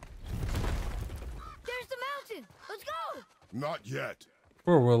 There's the mountain! Let's go! Not yet.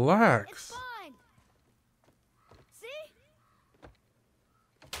 Bro, relax. It's fine! See?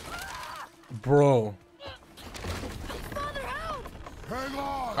 Bro. Father, help! Hang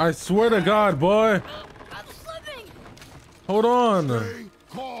on. I swear to God, boy. I'm slipping! Hold on. Stay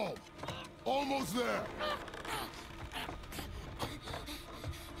calm. Almost there.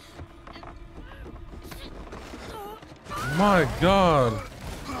 My God.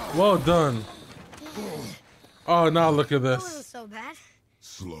 Well done. Oh, now look at That wasn't this. so bad.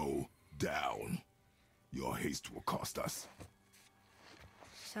 Slow down. Your haste will cost us.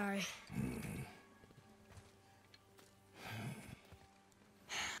 Sorry.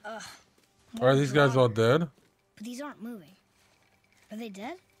 Are these guys all dead? But these aren't moving. Are they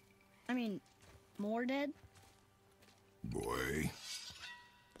dead? I mean, more dead? Boy.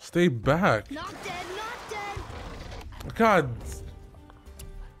 Stay back. Not dead, not dead! God.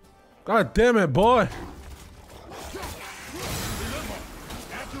 God damn it, boy. Remember,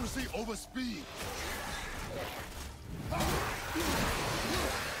 accuracy over speed.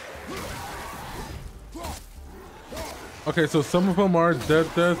 Okay, so some of them are dead,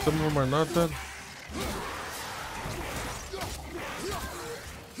 some of them are not dead.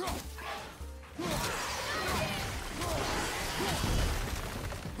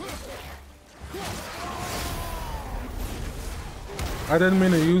 I didn't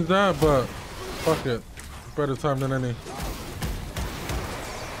mean to use that, but fuck it. Better time than any.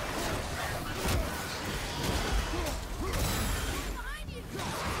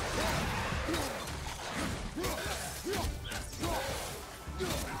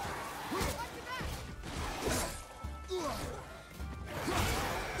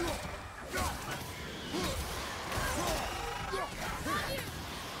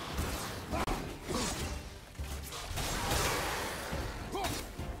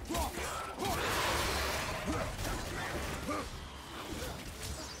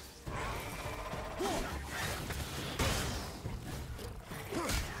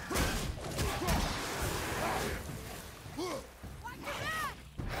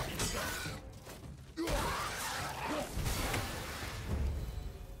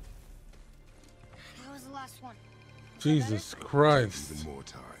 Jesus Christ. Even more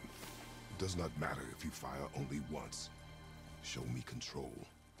time. It does not matter if you fire only once. Show me control.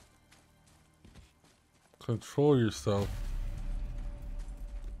 Control yourself.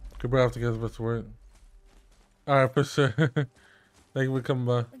 Good, bro. I have to get back to work. Alright, for sure. Thank you for coming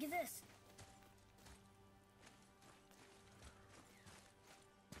by. Look at this.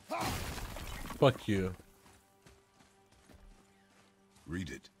 Fuck you.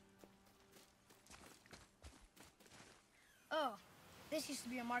 Read it. Oh, this used to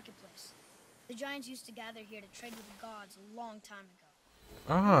be a marketplace. The giants used to gather here to trade with the gods a long time ago.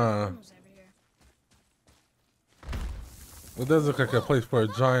 Ah. Animals over here. It does look like a place for a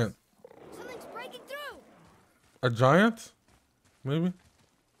giant. Something's breaking through. A giant? Maybe?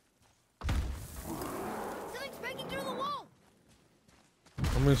 Something's breaking through the wall.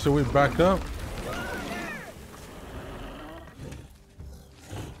 I mean, should we back up?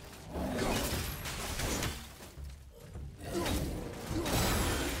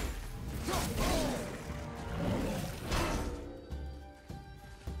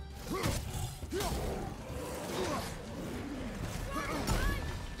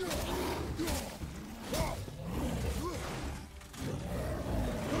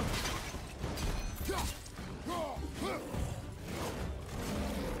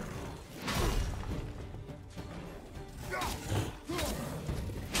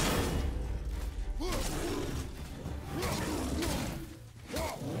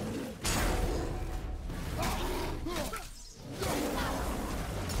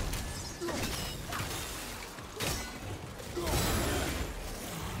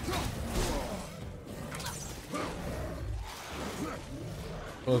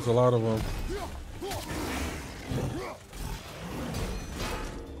 Oh, it's a lot of them.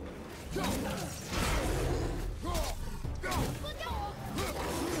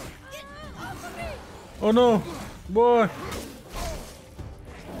 Oh no, boy.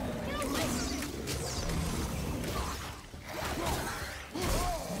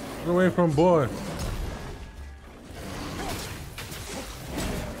 Get away from boy.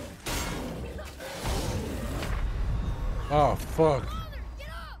 Oh fuck.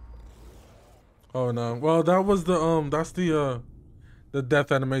 Oh no. Well, that was the that's the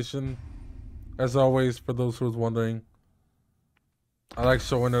death animation. As always, for those who's wondering. I like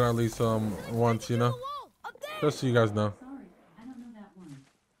showing it at least once, you know. Just so you guys know. Sorry, I don't know that one.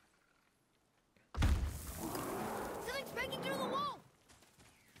 Something's breaking through the wall.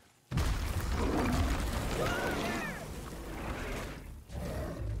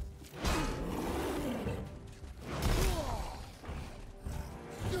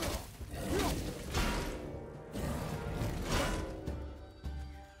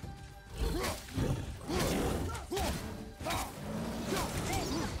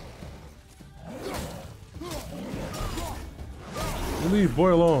 Leave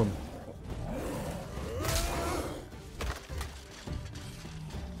boy alone.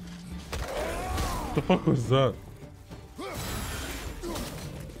 What the fuck was that?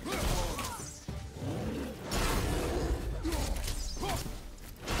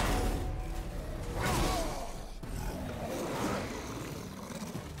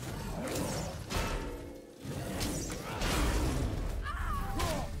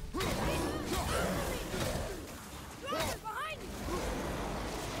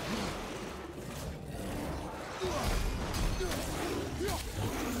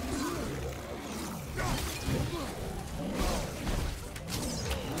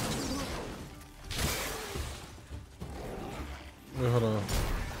 Wait, hold on.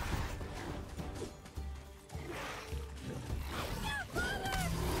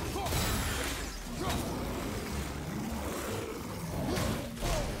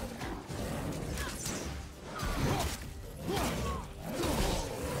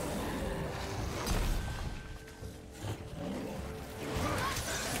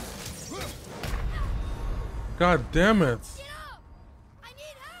 God damn it.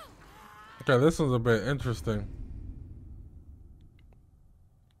 Okay, this one's a bit interesting.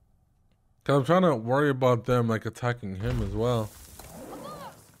 Cause I'm trying to worry about them like attacking him as well.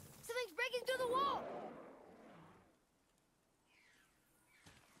 Something's breaking through the wall.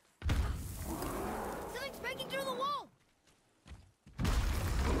 Something's breaking through the wall.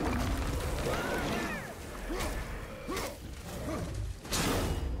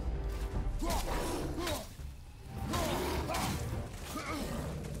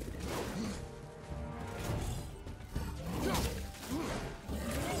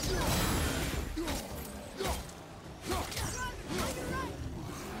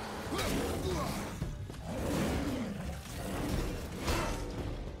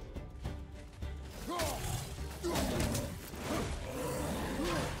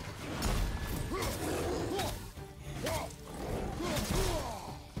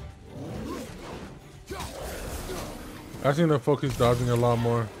 I seen the focus dodging a lot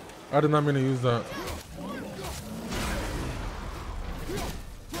more. I did not mean to use that.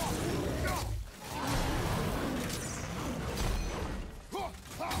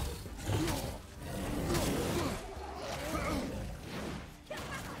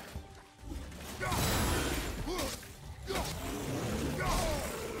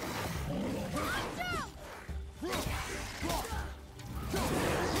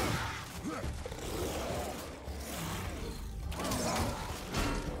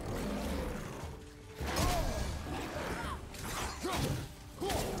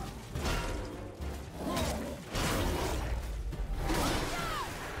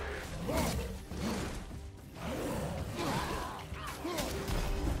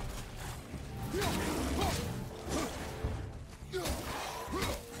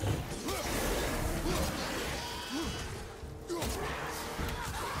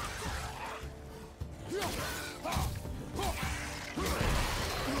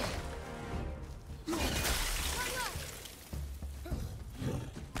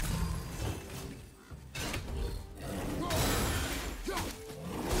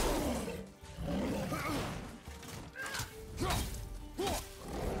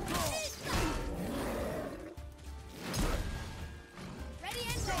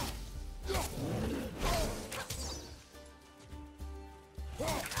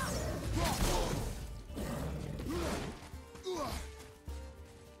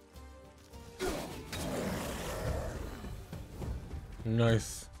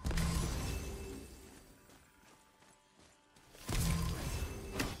 Nice.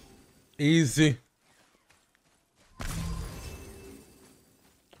 Easy.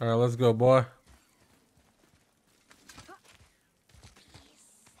 All right, let's go, boy.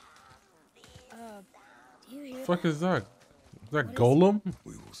 Do you hear The fuck is that? Is that What is Golem?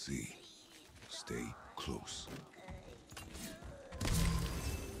 We will see. Stay close.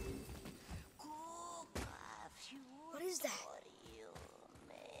 What is that?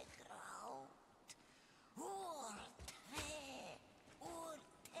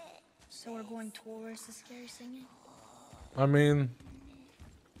 So we're going towards the scary singing? I mean,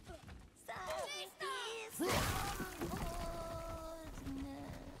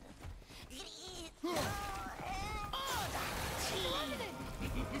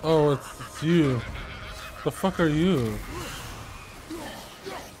 oh, it's you. The fuck are you?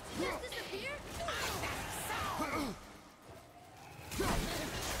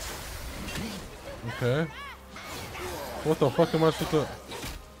 Okay. What the fuck am I supposed to?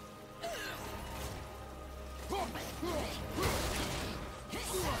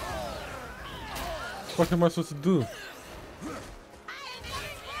 What am I supposed to do?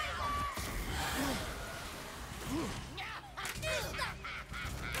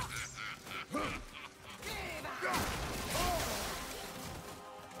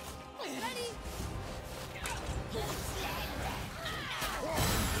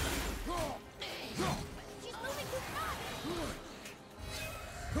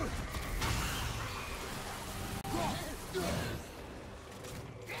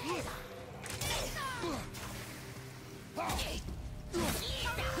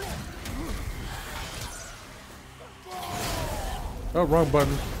 Oh, wrong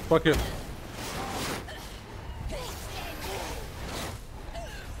button. Fuck it.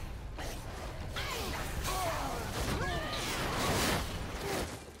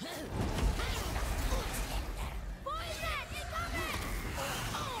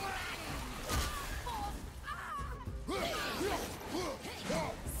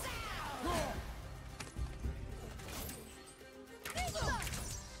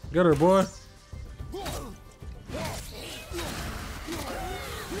 Get her, boy.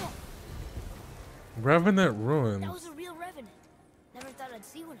 Revenant Ruins. That was a real revenant. Never thought I'd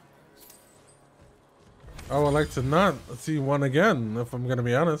see one of those. I would like to not see one again, if I'm gonna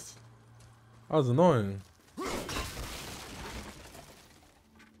be honest. That was annoying.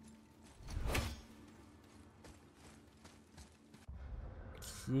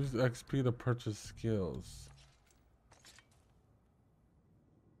 Use XP to purchase skills.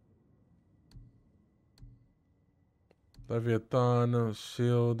 Leviathan,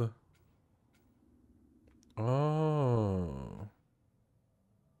 shield. Oh.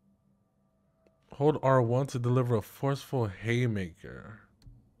 Hold R1 to deliver a forceful haymaker.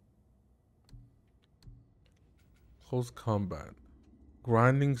 Close combat.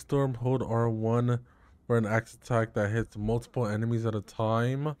 Grinding storm, hold R1 for an axe attack that hits multiple enemies at a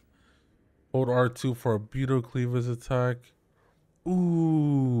time. Hold R2 for a beetle cleavers attack.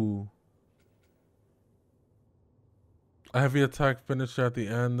 Ooh. A heavy attack finisher at the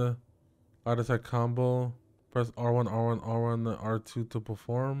end. Light attack combo. Press R1, R1, R1, R2 to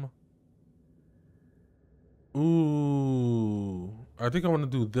perform. Ooh. I think I want to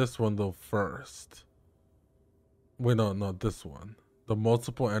do this one though first. Wait, no, this one. The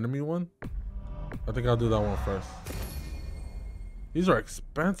multiple enemy one? I think I'll do that one first. These are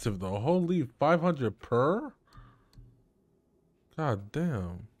expensive though. Holy 500 per? God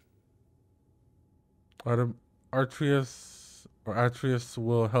damn. Atreus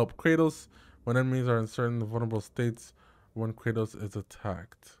will help Kratos when enemies are in certain vulnerable states when Kratos is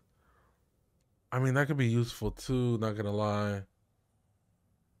attacked. I mean, that could be useful too, not gonna lie.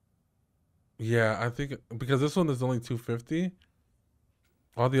 Yeah, I think because this one is only 250.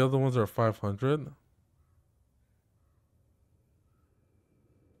 All the other ones are 500.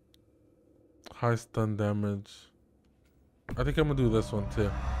 High stun damage. I think I'm gonna do this one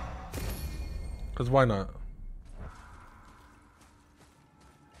too. Cause why not?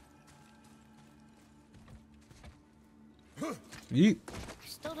 Yeet. I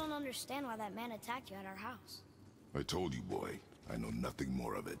still don't understand why that man attacked you at our house. I told you, boy. I know nothing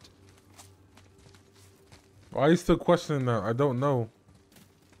more of it. Why are you still questioning that? I don't know.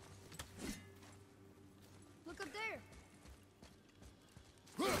 Look up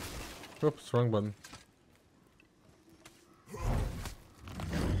there. Oops, wrong button.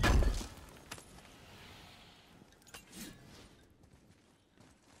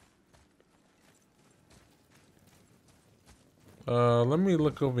 Let me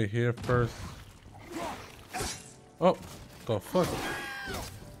look over here first. Oh, the fuck.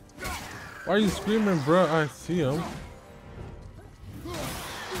 Why are you screaming, bro? I see him.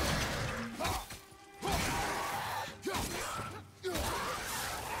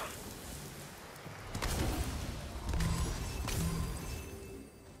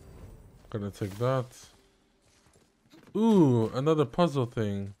 Gonna take that. Ooh, another puzzle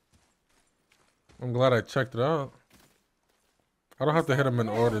thing. I'm glad I checked it out. I don't have to hit them in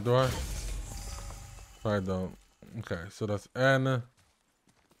order, do I? I don't. Okay, so that's N.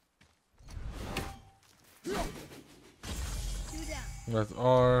 That's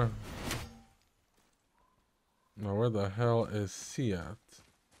R. Now where the hell is C at?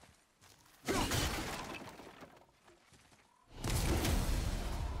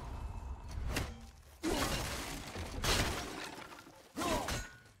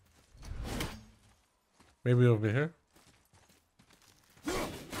 Maybe over here?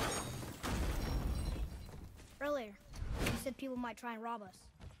 Earlier, you said people might try and rob us.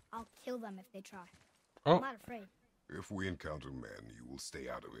 I'll kill them if they try. Oh. I'm not afraid, If we encounter men, you will stay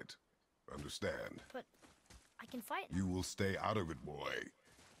out of it. Understand? but I can fight now. You will stay out of it, boy.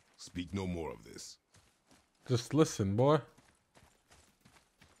 Speak no more of this. Just listen, boy.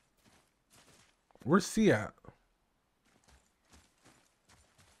 Where's C at?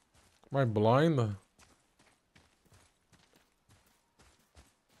 Am I blind?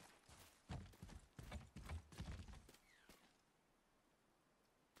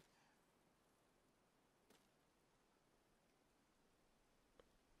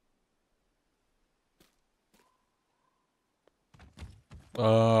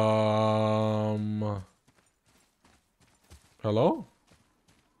 Hello?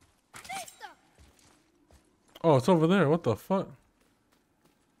 Oh, it's over there. What the fuck?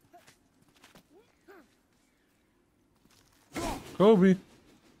 Kobe.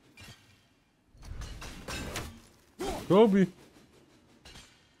 Kobe.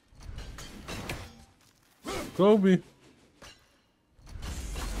 Kobe.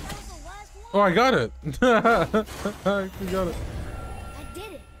 Oh, I got it. I actually got it. I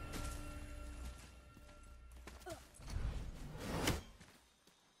did it.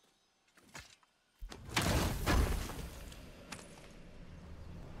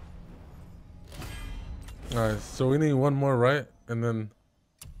 Alright, so we need one more, right? And then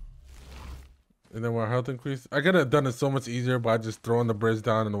our health increase. I could have done it so much easier by just throwing the bridge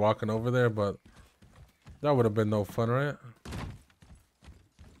down and walking over there, but that would have been no fun, right?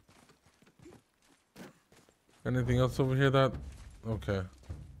 Anything else over here that... Okay.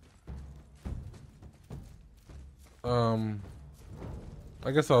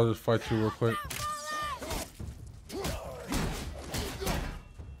 I guess I'll just fight you real quick.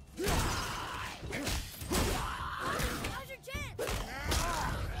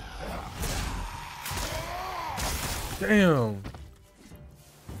 Damn.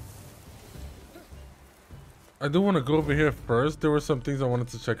 I do want to go over here first. There were some things I wanted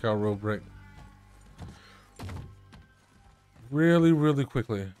to check out real quick. Really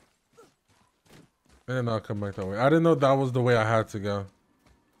quickly. And then I'll come back that way. I didn't know that was the way I had to go.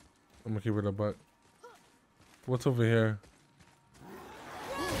 I'm gonna keep it a buck. What's over here?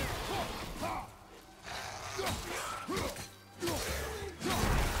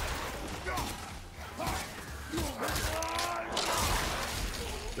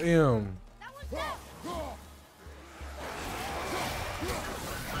 Damn.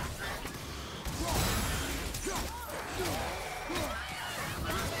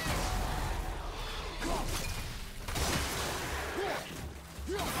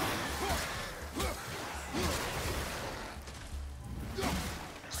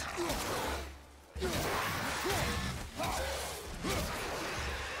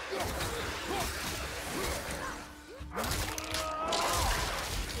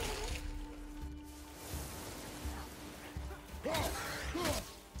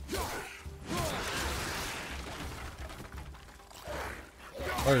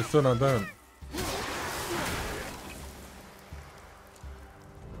 Oh, you're still not done.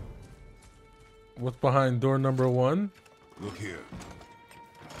 What's behind door number 1? Look here.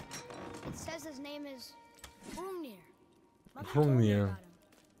 It says his name is Hrungnir. Mother Hrungnir. told me about him.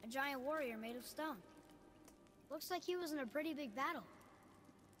 A giant warrior made of stone. Looks like he was in a pretty big battle.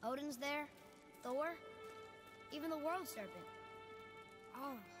 Odin's there, Thor, even the world serpent.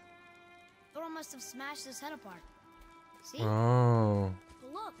 Oh, Thor must have smashed his head apart. See? Oh.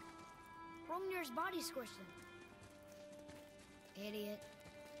 But look, Hrungnir's body squished him. Idiot.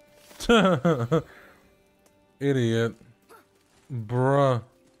 Idiot. Bruh.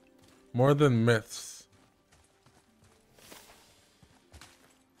 More than myths.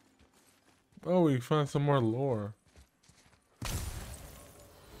 Oh, we found some more lore.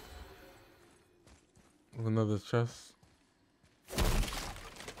 Another chest.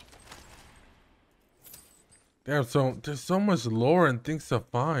 Damn, so there's so much lore and things to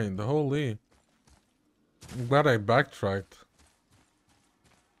find. Holy. I'm glad I backtracked.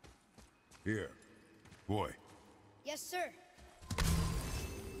 Here, boy. Yes, sir.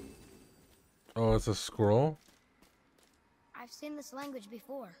 Oh, it's a scroll? I've seen this language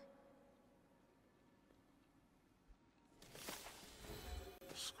before.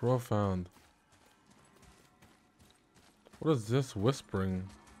 Scroll found. What is this whispering?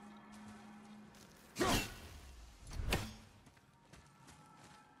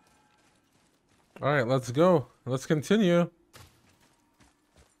 Alright, let's go. Let's continue.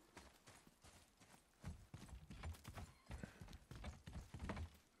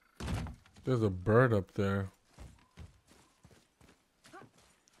 There's a bird up there.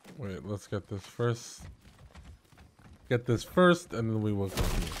 Wait, let's get this first. Get this first, and then we will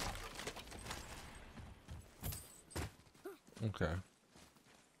continue. Okay.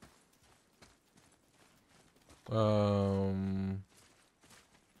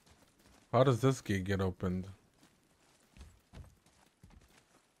 How does this gate get opened?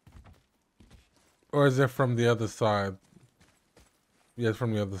 Or is it from the other side? Yeah, it's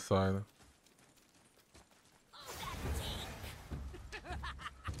from the other side.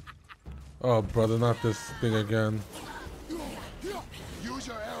 Oh, brother, not this thing again. Use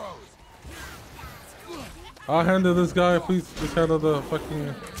your arrows. I'll handle this guy. Please just handle the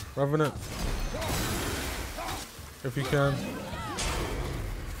fucking revenant. If you can.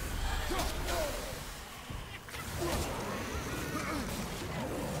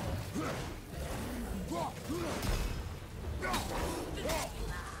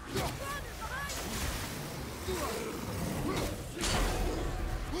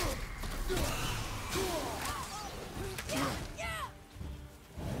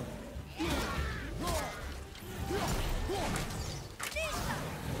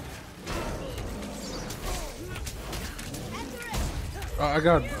 I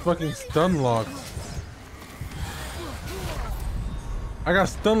got fucking stun locked. I got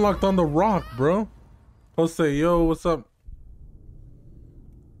stun locked on the rock, bro. Jose, yo, what's up?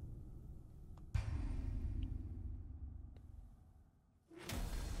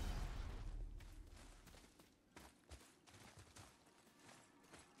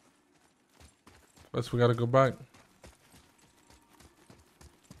 Guess we gotta go back.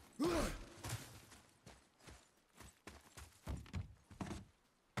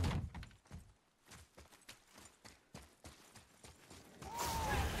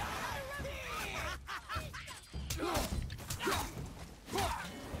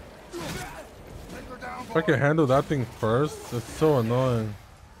 If I can handle that thing first, it's so annoying.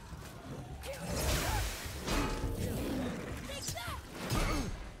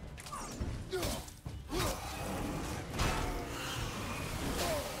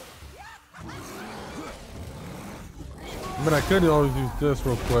 I mean, I could always use this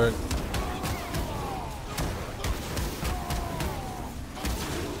real quick.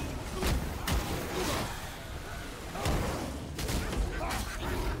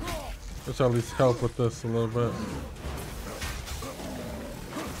 Let's at least help with this a little bit.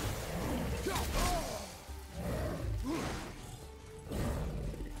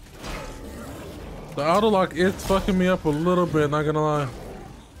 The auto lock is fucking me up a little bit, not gonna lie.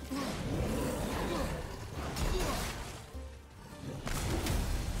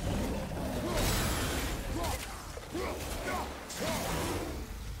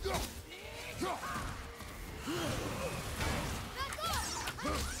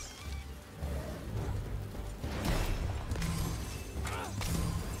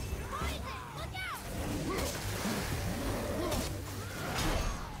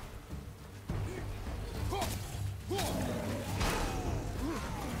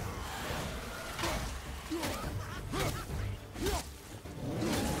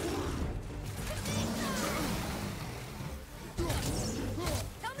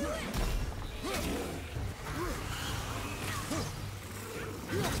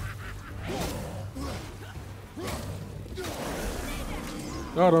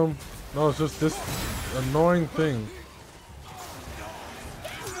 Got him. No, it's just this annoying thing.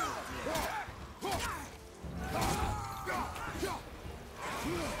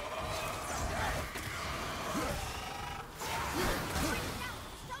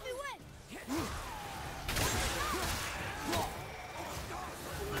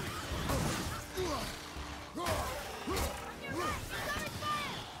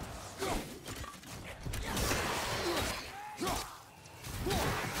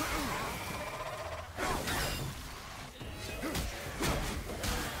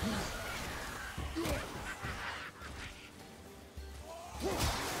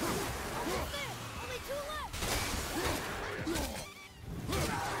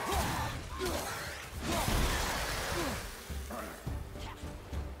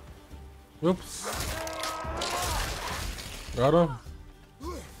 Whoops. Got him.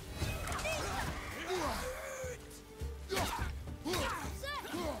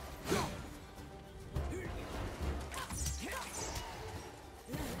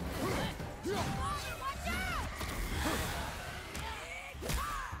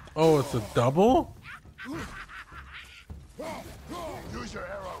 Oh, it's a double? Use your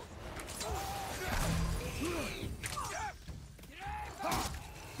arrows.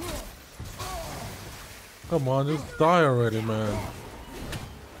 Come on, just die already, man.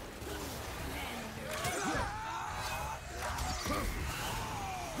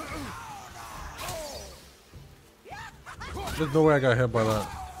 There's no way I got hit by that.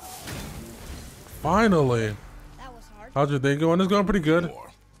 Finally. That was hard. How's your day going? It's going pretty good.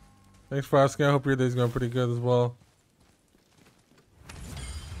 Thanks for asking. I hope your day's going pretty good as well.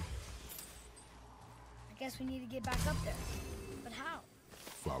 I guess we need to get back up there. But how?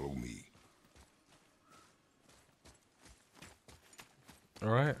 Follow me. All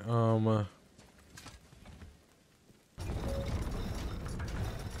right.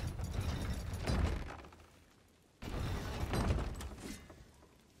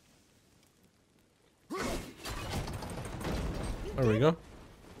 There we go.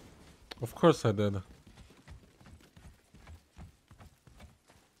 Of course I did.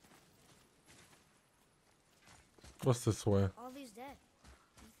 What's this way? All these dead.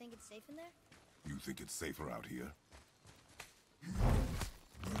 You think it's safe in there? You think it's safer out here?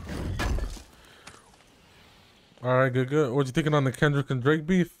 All right, good. What you thinking on the Kendrick and Drake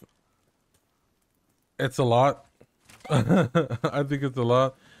beef? It's a lot. I think it's a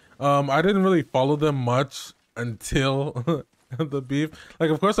lot. I didn't really follow them much until the beef.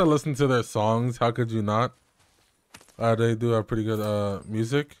 Like, of course I listened to their songs. How could you not? They do have pretty good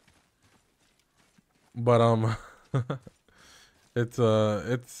music. But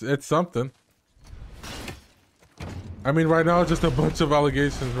it's something. I mean, right now it's just a bunch of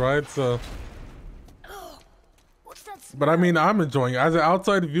allegations, right? So, What's that smell? but I mean, I'm enjoying it. As an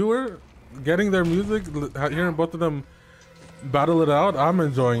outside viewer, getting their music, hearing both of them battle it out, I'm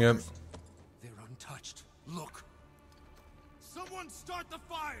enjoying it. They're untouched. Look. Someone start the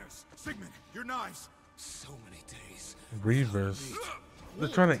fires. Sigmund, your knives. So many days. Reavers. They're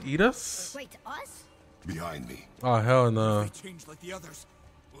trying to eat us? Wait, to us? Behind me. Oh, hell no. They change like the others.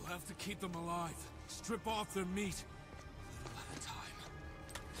 We'll have to keep them alive. Strip off their meat. A little at a time.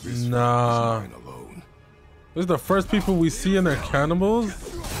 This Nah. fight is mine alone. This is the first people we see in their cannibals.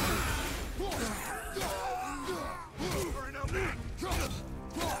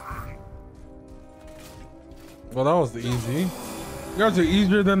 Well, that was easy. You guys are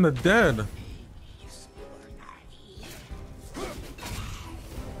easier than the dead.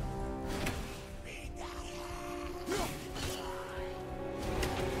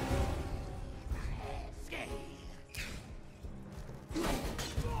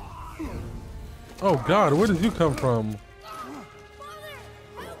 Oh God, where did you come from?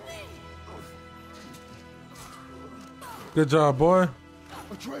 Good job, boy.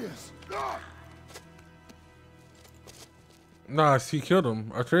 Atreus! Nah, he killed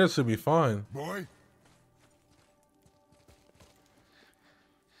him. Atreus should be fine. Boy?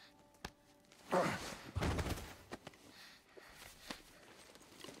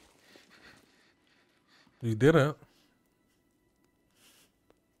 You didn't.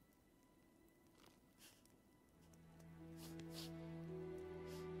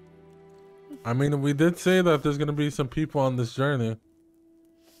 I mean, we did say that there's gonna be some people on this journey.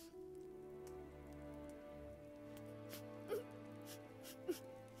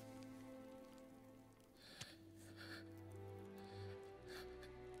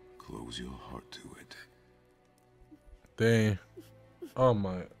 Close your heart to it. Dang. Oh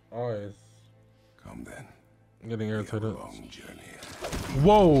my eyes. Come then. I'm getting Be a irritated. long journey.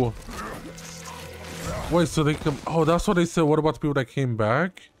 Whoa. Wait, so they come. Oh, that's what they said. What about the people that came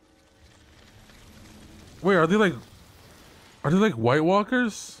back? Wait, are they like White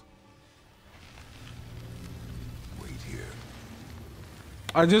Walkers? Wait here.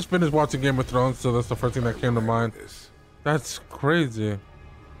 I just finished watching Game of Thrones, so that's the first thing that came to mind. This. That's crazy.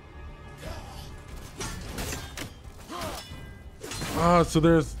 Ah, so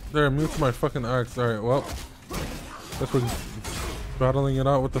they're immune to my fucking axe. All right, well, guess we're battling it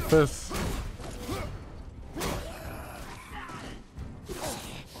out with the fists.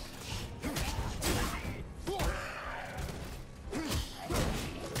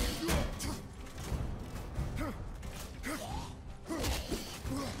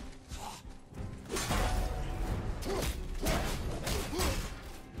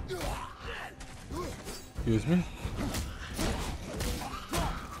 Excuse me.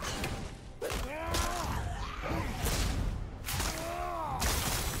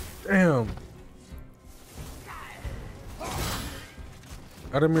 Damn.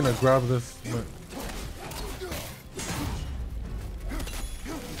 I didn't mean to grab this.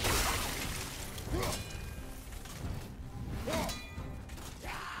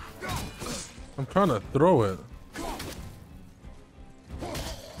 I'm trying to throw it.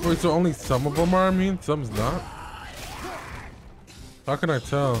 Wait, so only some of them are immune? Some's not? How can I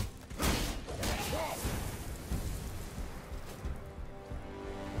tell?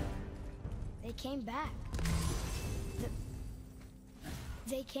 They came back.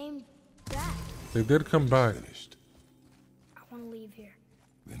 They came back. They did come back. Finished. I want to leave here.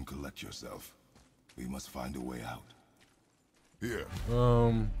 Then collect yourself. We must find a way out. Here.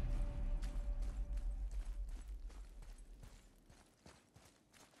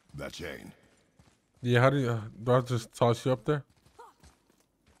 That chain. Yeah, how do I just toss you up there?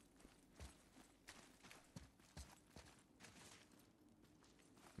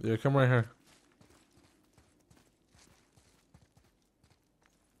 Yeah, come right here.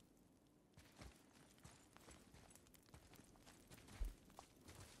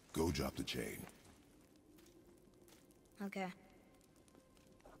 Go drop the chain. Okay.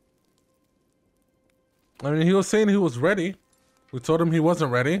 I mean, he was saying he was ready. We told him he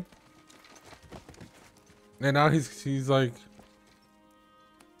wasn't ready. And now he's like,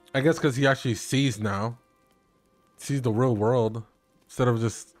 I guess because he actually sees now. Sees the real world. Instead of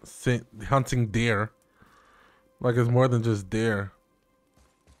just hunting deer. Like it's more than just deer.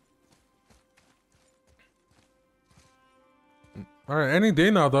 Alright, any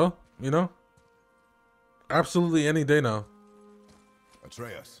day now though, you know? Absolutely any day now.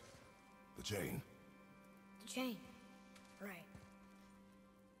 Atreus. The chain. The chain. Right.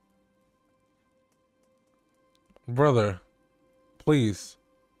 Brother, please.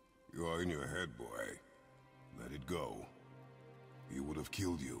 You are in your head, boy. Let it go. He would have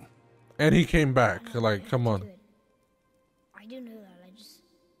killed you. And he came back. Like, come on. I do know that. I just...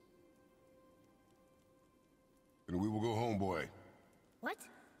 And we will go home, boy. What?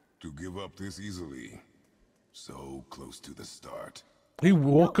 To give up this easily. So close to the start. He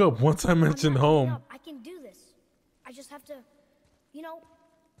woke up once I mentioned home. No, I can do this. I just have to, you know,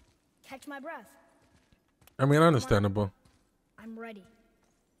 catch my breath. I mean, understandable. I'm ready.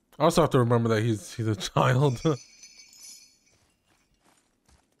 I also have to remember that he's a child.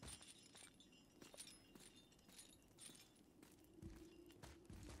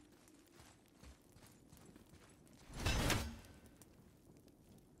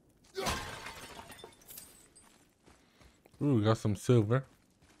 Ooh, we got some silver.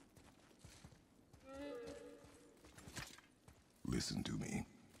 Listen to me.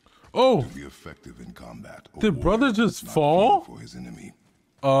 Oh! To be effective in combat, Did brother just fall? For his enemy.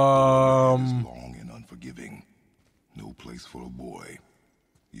 Is Um. long and unforgiving. No place for a boy.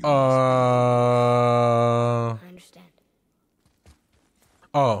 You I understand.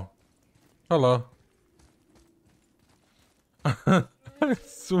 Oh. Hello. I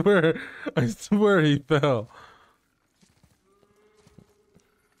swear he fell.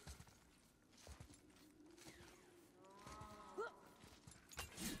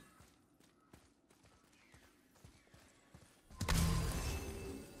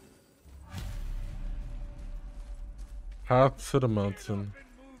 Path to the mountain.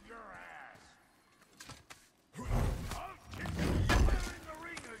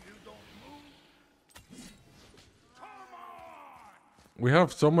 We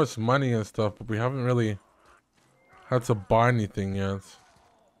have so much money and stuff, but we haven't really had to buy anything yet.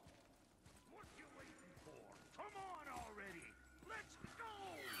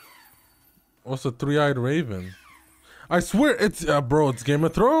 What's a three-eyed raven? I swear it's bro, it's Game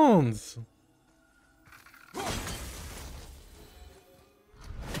of Thrones.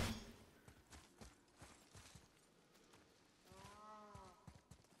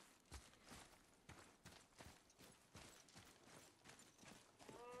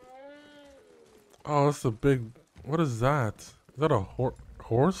 Oh, that's a big... What is that? Is that a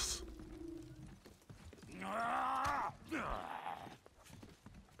horse?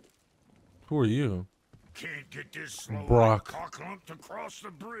 Who are you? Can't get this slow Brock. cocklump to cross the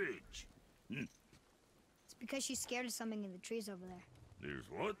bridge. It's because she's scared of something in the trees over there. There's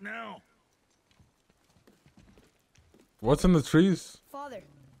what now? What's in the trees? Father,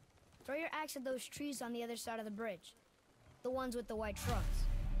 throw your axe at those trees on the other side of the bridge. The ones with the white trunks.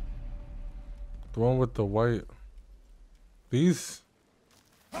 The one with the white... These?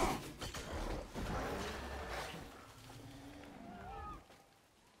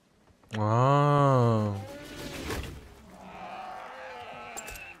 Ah.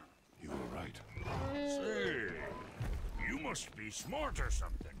 You were right. Say, you must be smart or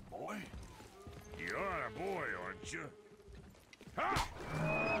something, boy. boy. You are a boy, aren't you? Ha!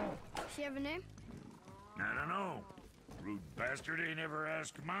 Does she have a name? I don't know. Rude bastard ain't ever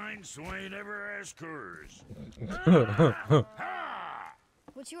asked mine, so ain't ever asked hers. Ha!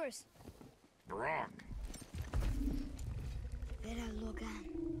 What's yours? Brock. Vera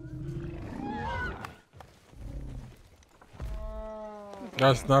Logan.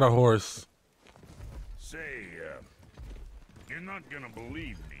 That's not a horse. Say, you're not gonna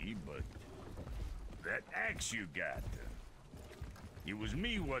believe me, but that axe you got, it was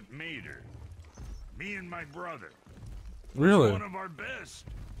me what made her. Me and my brother. Really? She's one of our best.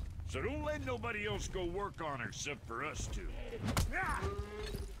 So don't let nobody else go work on her except for us two. Ah!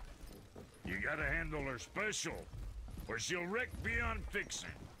 You gotta handle her special, or she'll wreck beyond fixing.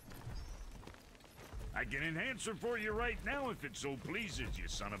 I can enhance her for you right now if it so pleases you,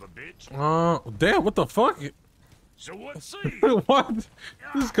 son of a bitch. Damn, what the fuck? So what say? What?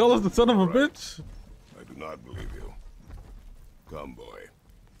 This girl is the son of a bitch? I do not believe you. Come, boy.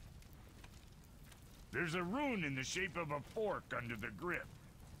 There's a rune in the shape of a fork under the grip.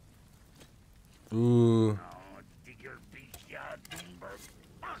 Ooh. Oh, digger beach, ya timber.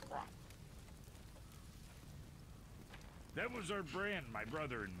 That was our brand, my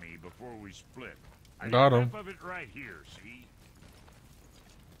brother and me, before we split. I Got him. half of it right here, see?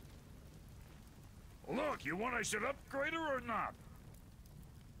 Look, you want I should upgrade her or not?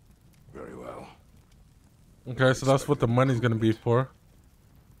 Very well. Okay, so that's what the money's gonna be for.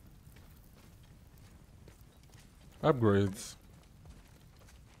 Upgrades.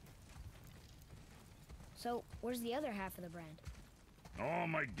 So, where's the other half of the brand? All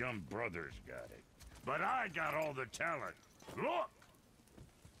my dumb brothers got it. But I got all the talent. Look!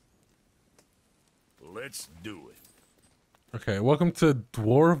 Let's do it. Okay, welcome to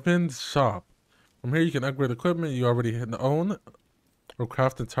Dwarven's shop. From here you can upgrade equipment you already own or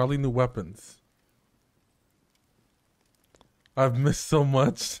craft entirely new weapons. I've missed so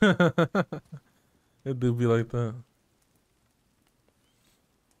much. It do be like that.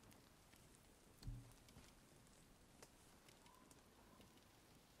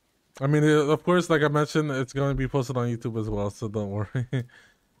 I mean, of course, like I mentioned, it's going to be posted on YouTube as well, so don't worry.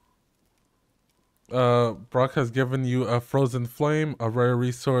 Brock has given you a frozen flame, a rare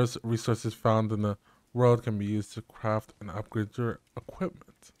resource. Resources found in the world can be used to craft and upgrade your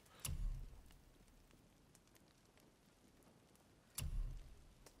equipment.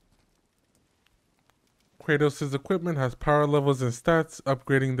 Kratos' equipment has power levels and stats.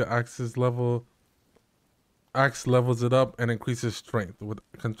 Upgrading the axe levels it up and increases strength, which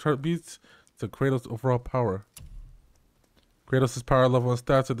contributes to Kratos' overall power. Kratos' power level and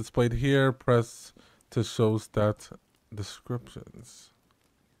stats are displayed here. Press to show stat descriptions.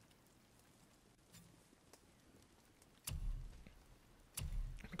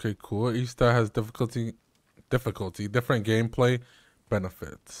 Okay, cool. Each stat has difficulty, different gameplay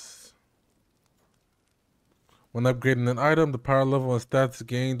benefits. When upgrading an item, the power level and stats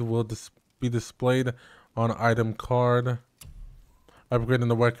gained will be displayed on an item card. Upgrading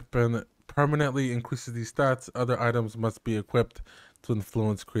the weapon permanently increases these stats. Other items must be equipped to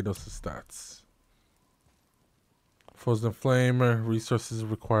influence Kratos' stats. Frozen Flame resources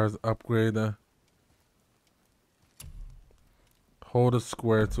requires upgrade. Hold a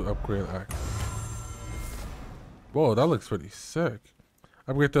square to upgrade axe. Whoa, that looks pretty sick.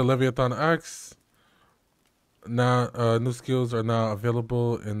 Upgrade the Leviathan axe. Now, new skills are now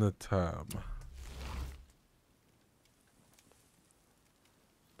available in the tab.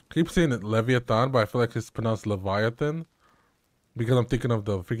 Keep saying it Leviathan, but I feel like it's pronounced Leviathan because I'm thinking of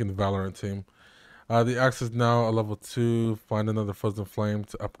the freaking Valorant team. The axe is now a level 2. Find another Frozen Flame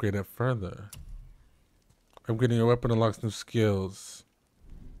to upgrade it further. Upgrading your weapon unlocks new skills.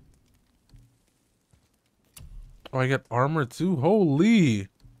 Oh, I get armor too? Holy!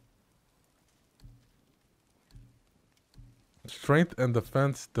 Strength and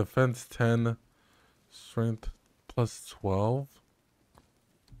defense. Defense 10. Strength plus 12.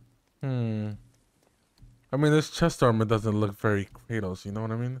 I mean, this chest armor doesn't look very Kratos, you know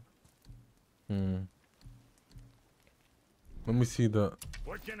what I mean? Let me see the...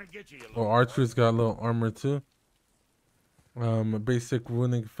 What can I get you, Oh, archers got a little armor too. Basic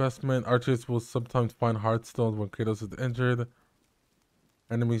runic investment. Archers will sometimes find heartstones when Kratos is injured.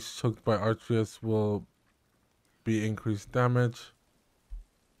 Enemies choked by archers will be increased damage.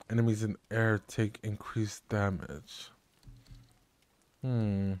 Enemies in air take increased damage.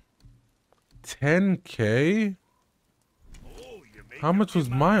 10K? How much was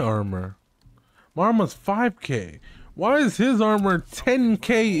my armor? My armor's 5K. Why is his armor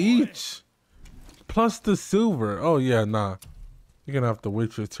 10K each? Plus the silver. Oh yeah, nah. You're gonna have to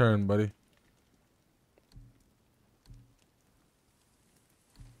wait your turn, buddy.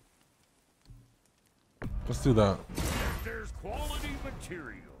 Let's do that. There's quality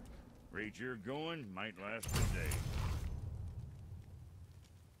material. Rate you're going might last a day.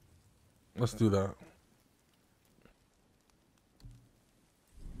 Let's do that.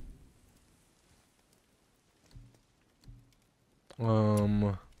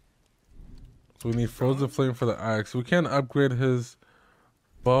 So we need frozen flame for the axe. We can't upgrade his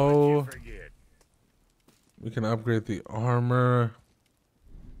bow. We can upgrade the armor.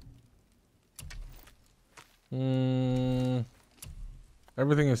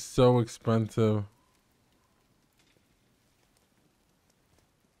 Everything is so expensive.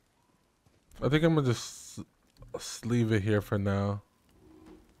 I think I'm gonna just leave it here for now.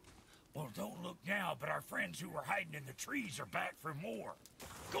 Well, don't look now, but our friends who were hiding in the trees are back for more.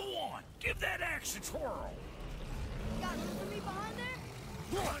 Go on, give that axe a twirl. You got room for me behind there?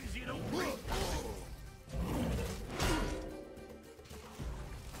 As long as you don't break.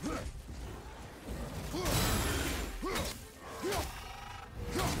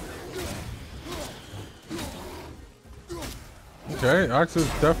 Okay, axe is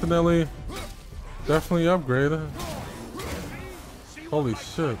definitely upgraded. Holy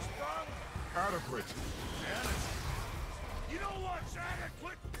shit. Adequate. You know what's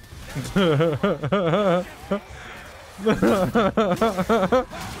adequate?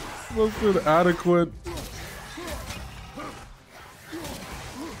 What's an adequate?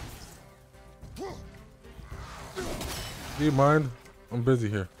 Do you mind? I'm busy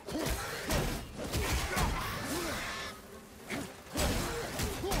here.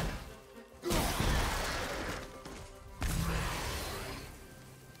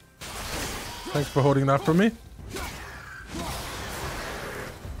 Thanks for holding that for me. Hey,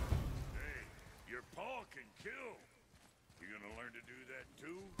 your paw can kill. You gonna learn to do that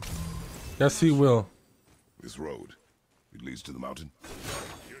too? Yes, he will. This road, it leads to the mountain.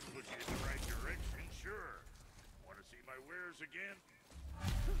 Should put you in the right direction, sure. Want to see my wares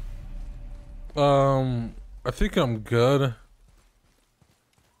again? I think I'm good.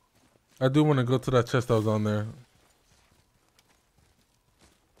 I do want to go to that chest that was on there.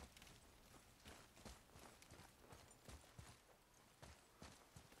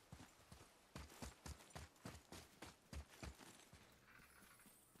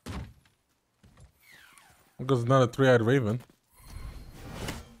 Because it's not a three-eyed raven.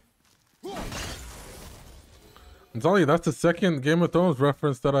 It's only that's the second Game of Thrones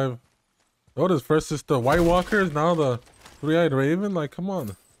reference that I've noticed. First is the White Walkers, now the three-eyed raven. Like, come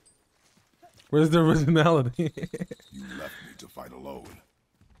on. Where's the originality? You left me to fight alone.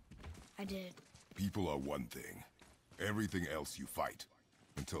 I did. People are one thing. Everything else you fight.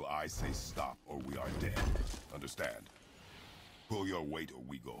 Until I say stop or we are dead. Understand? Pull your weight or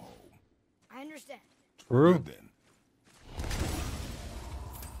we go home. I understand. True. Good then.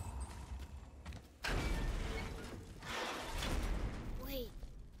 Wait,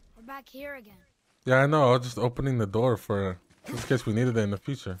 we're back here again. Yeah, I know. I was just opening the door for in case we needed it in the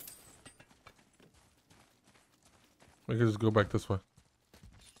future. We could just go back this way.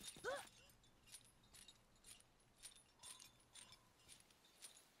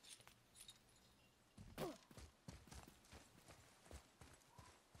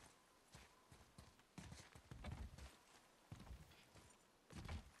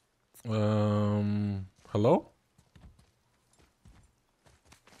 Hello?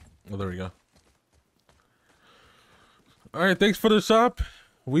 Oh, there we go. All right, thanks for the shop.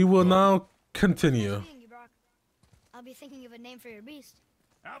 We will now continue. Nice meeting you, Brock. I'll be thinking of a name for your beast.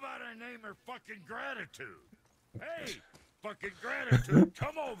 How about I name her fucking Gratitude? Hey, fucking Gratitude,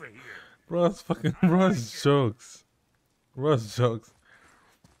 come over here. Russ jokes. Russ jokes.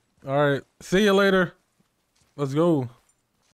 All right, see you later. Let's go.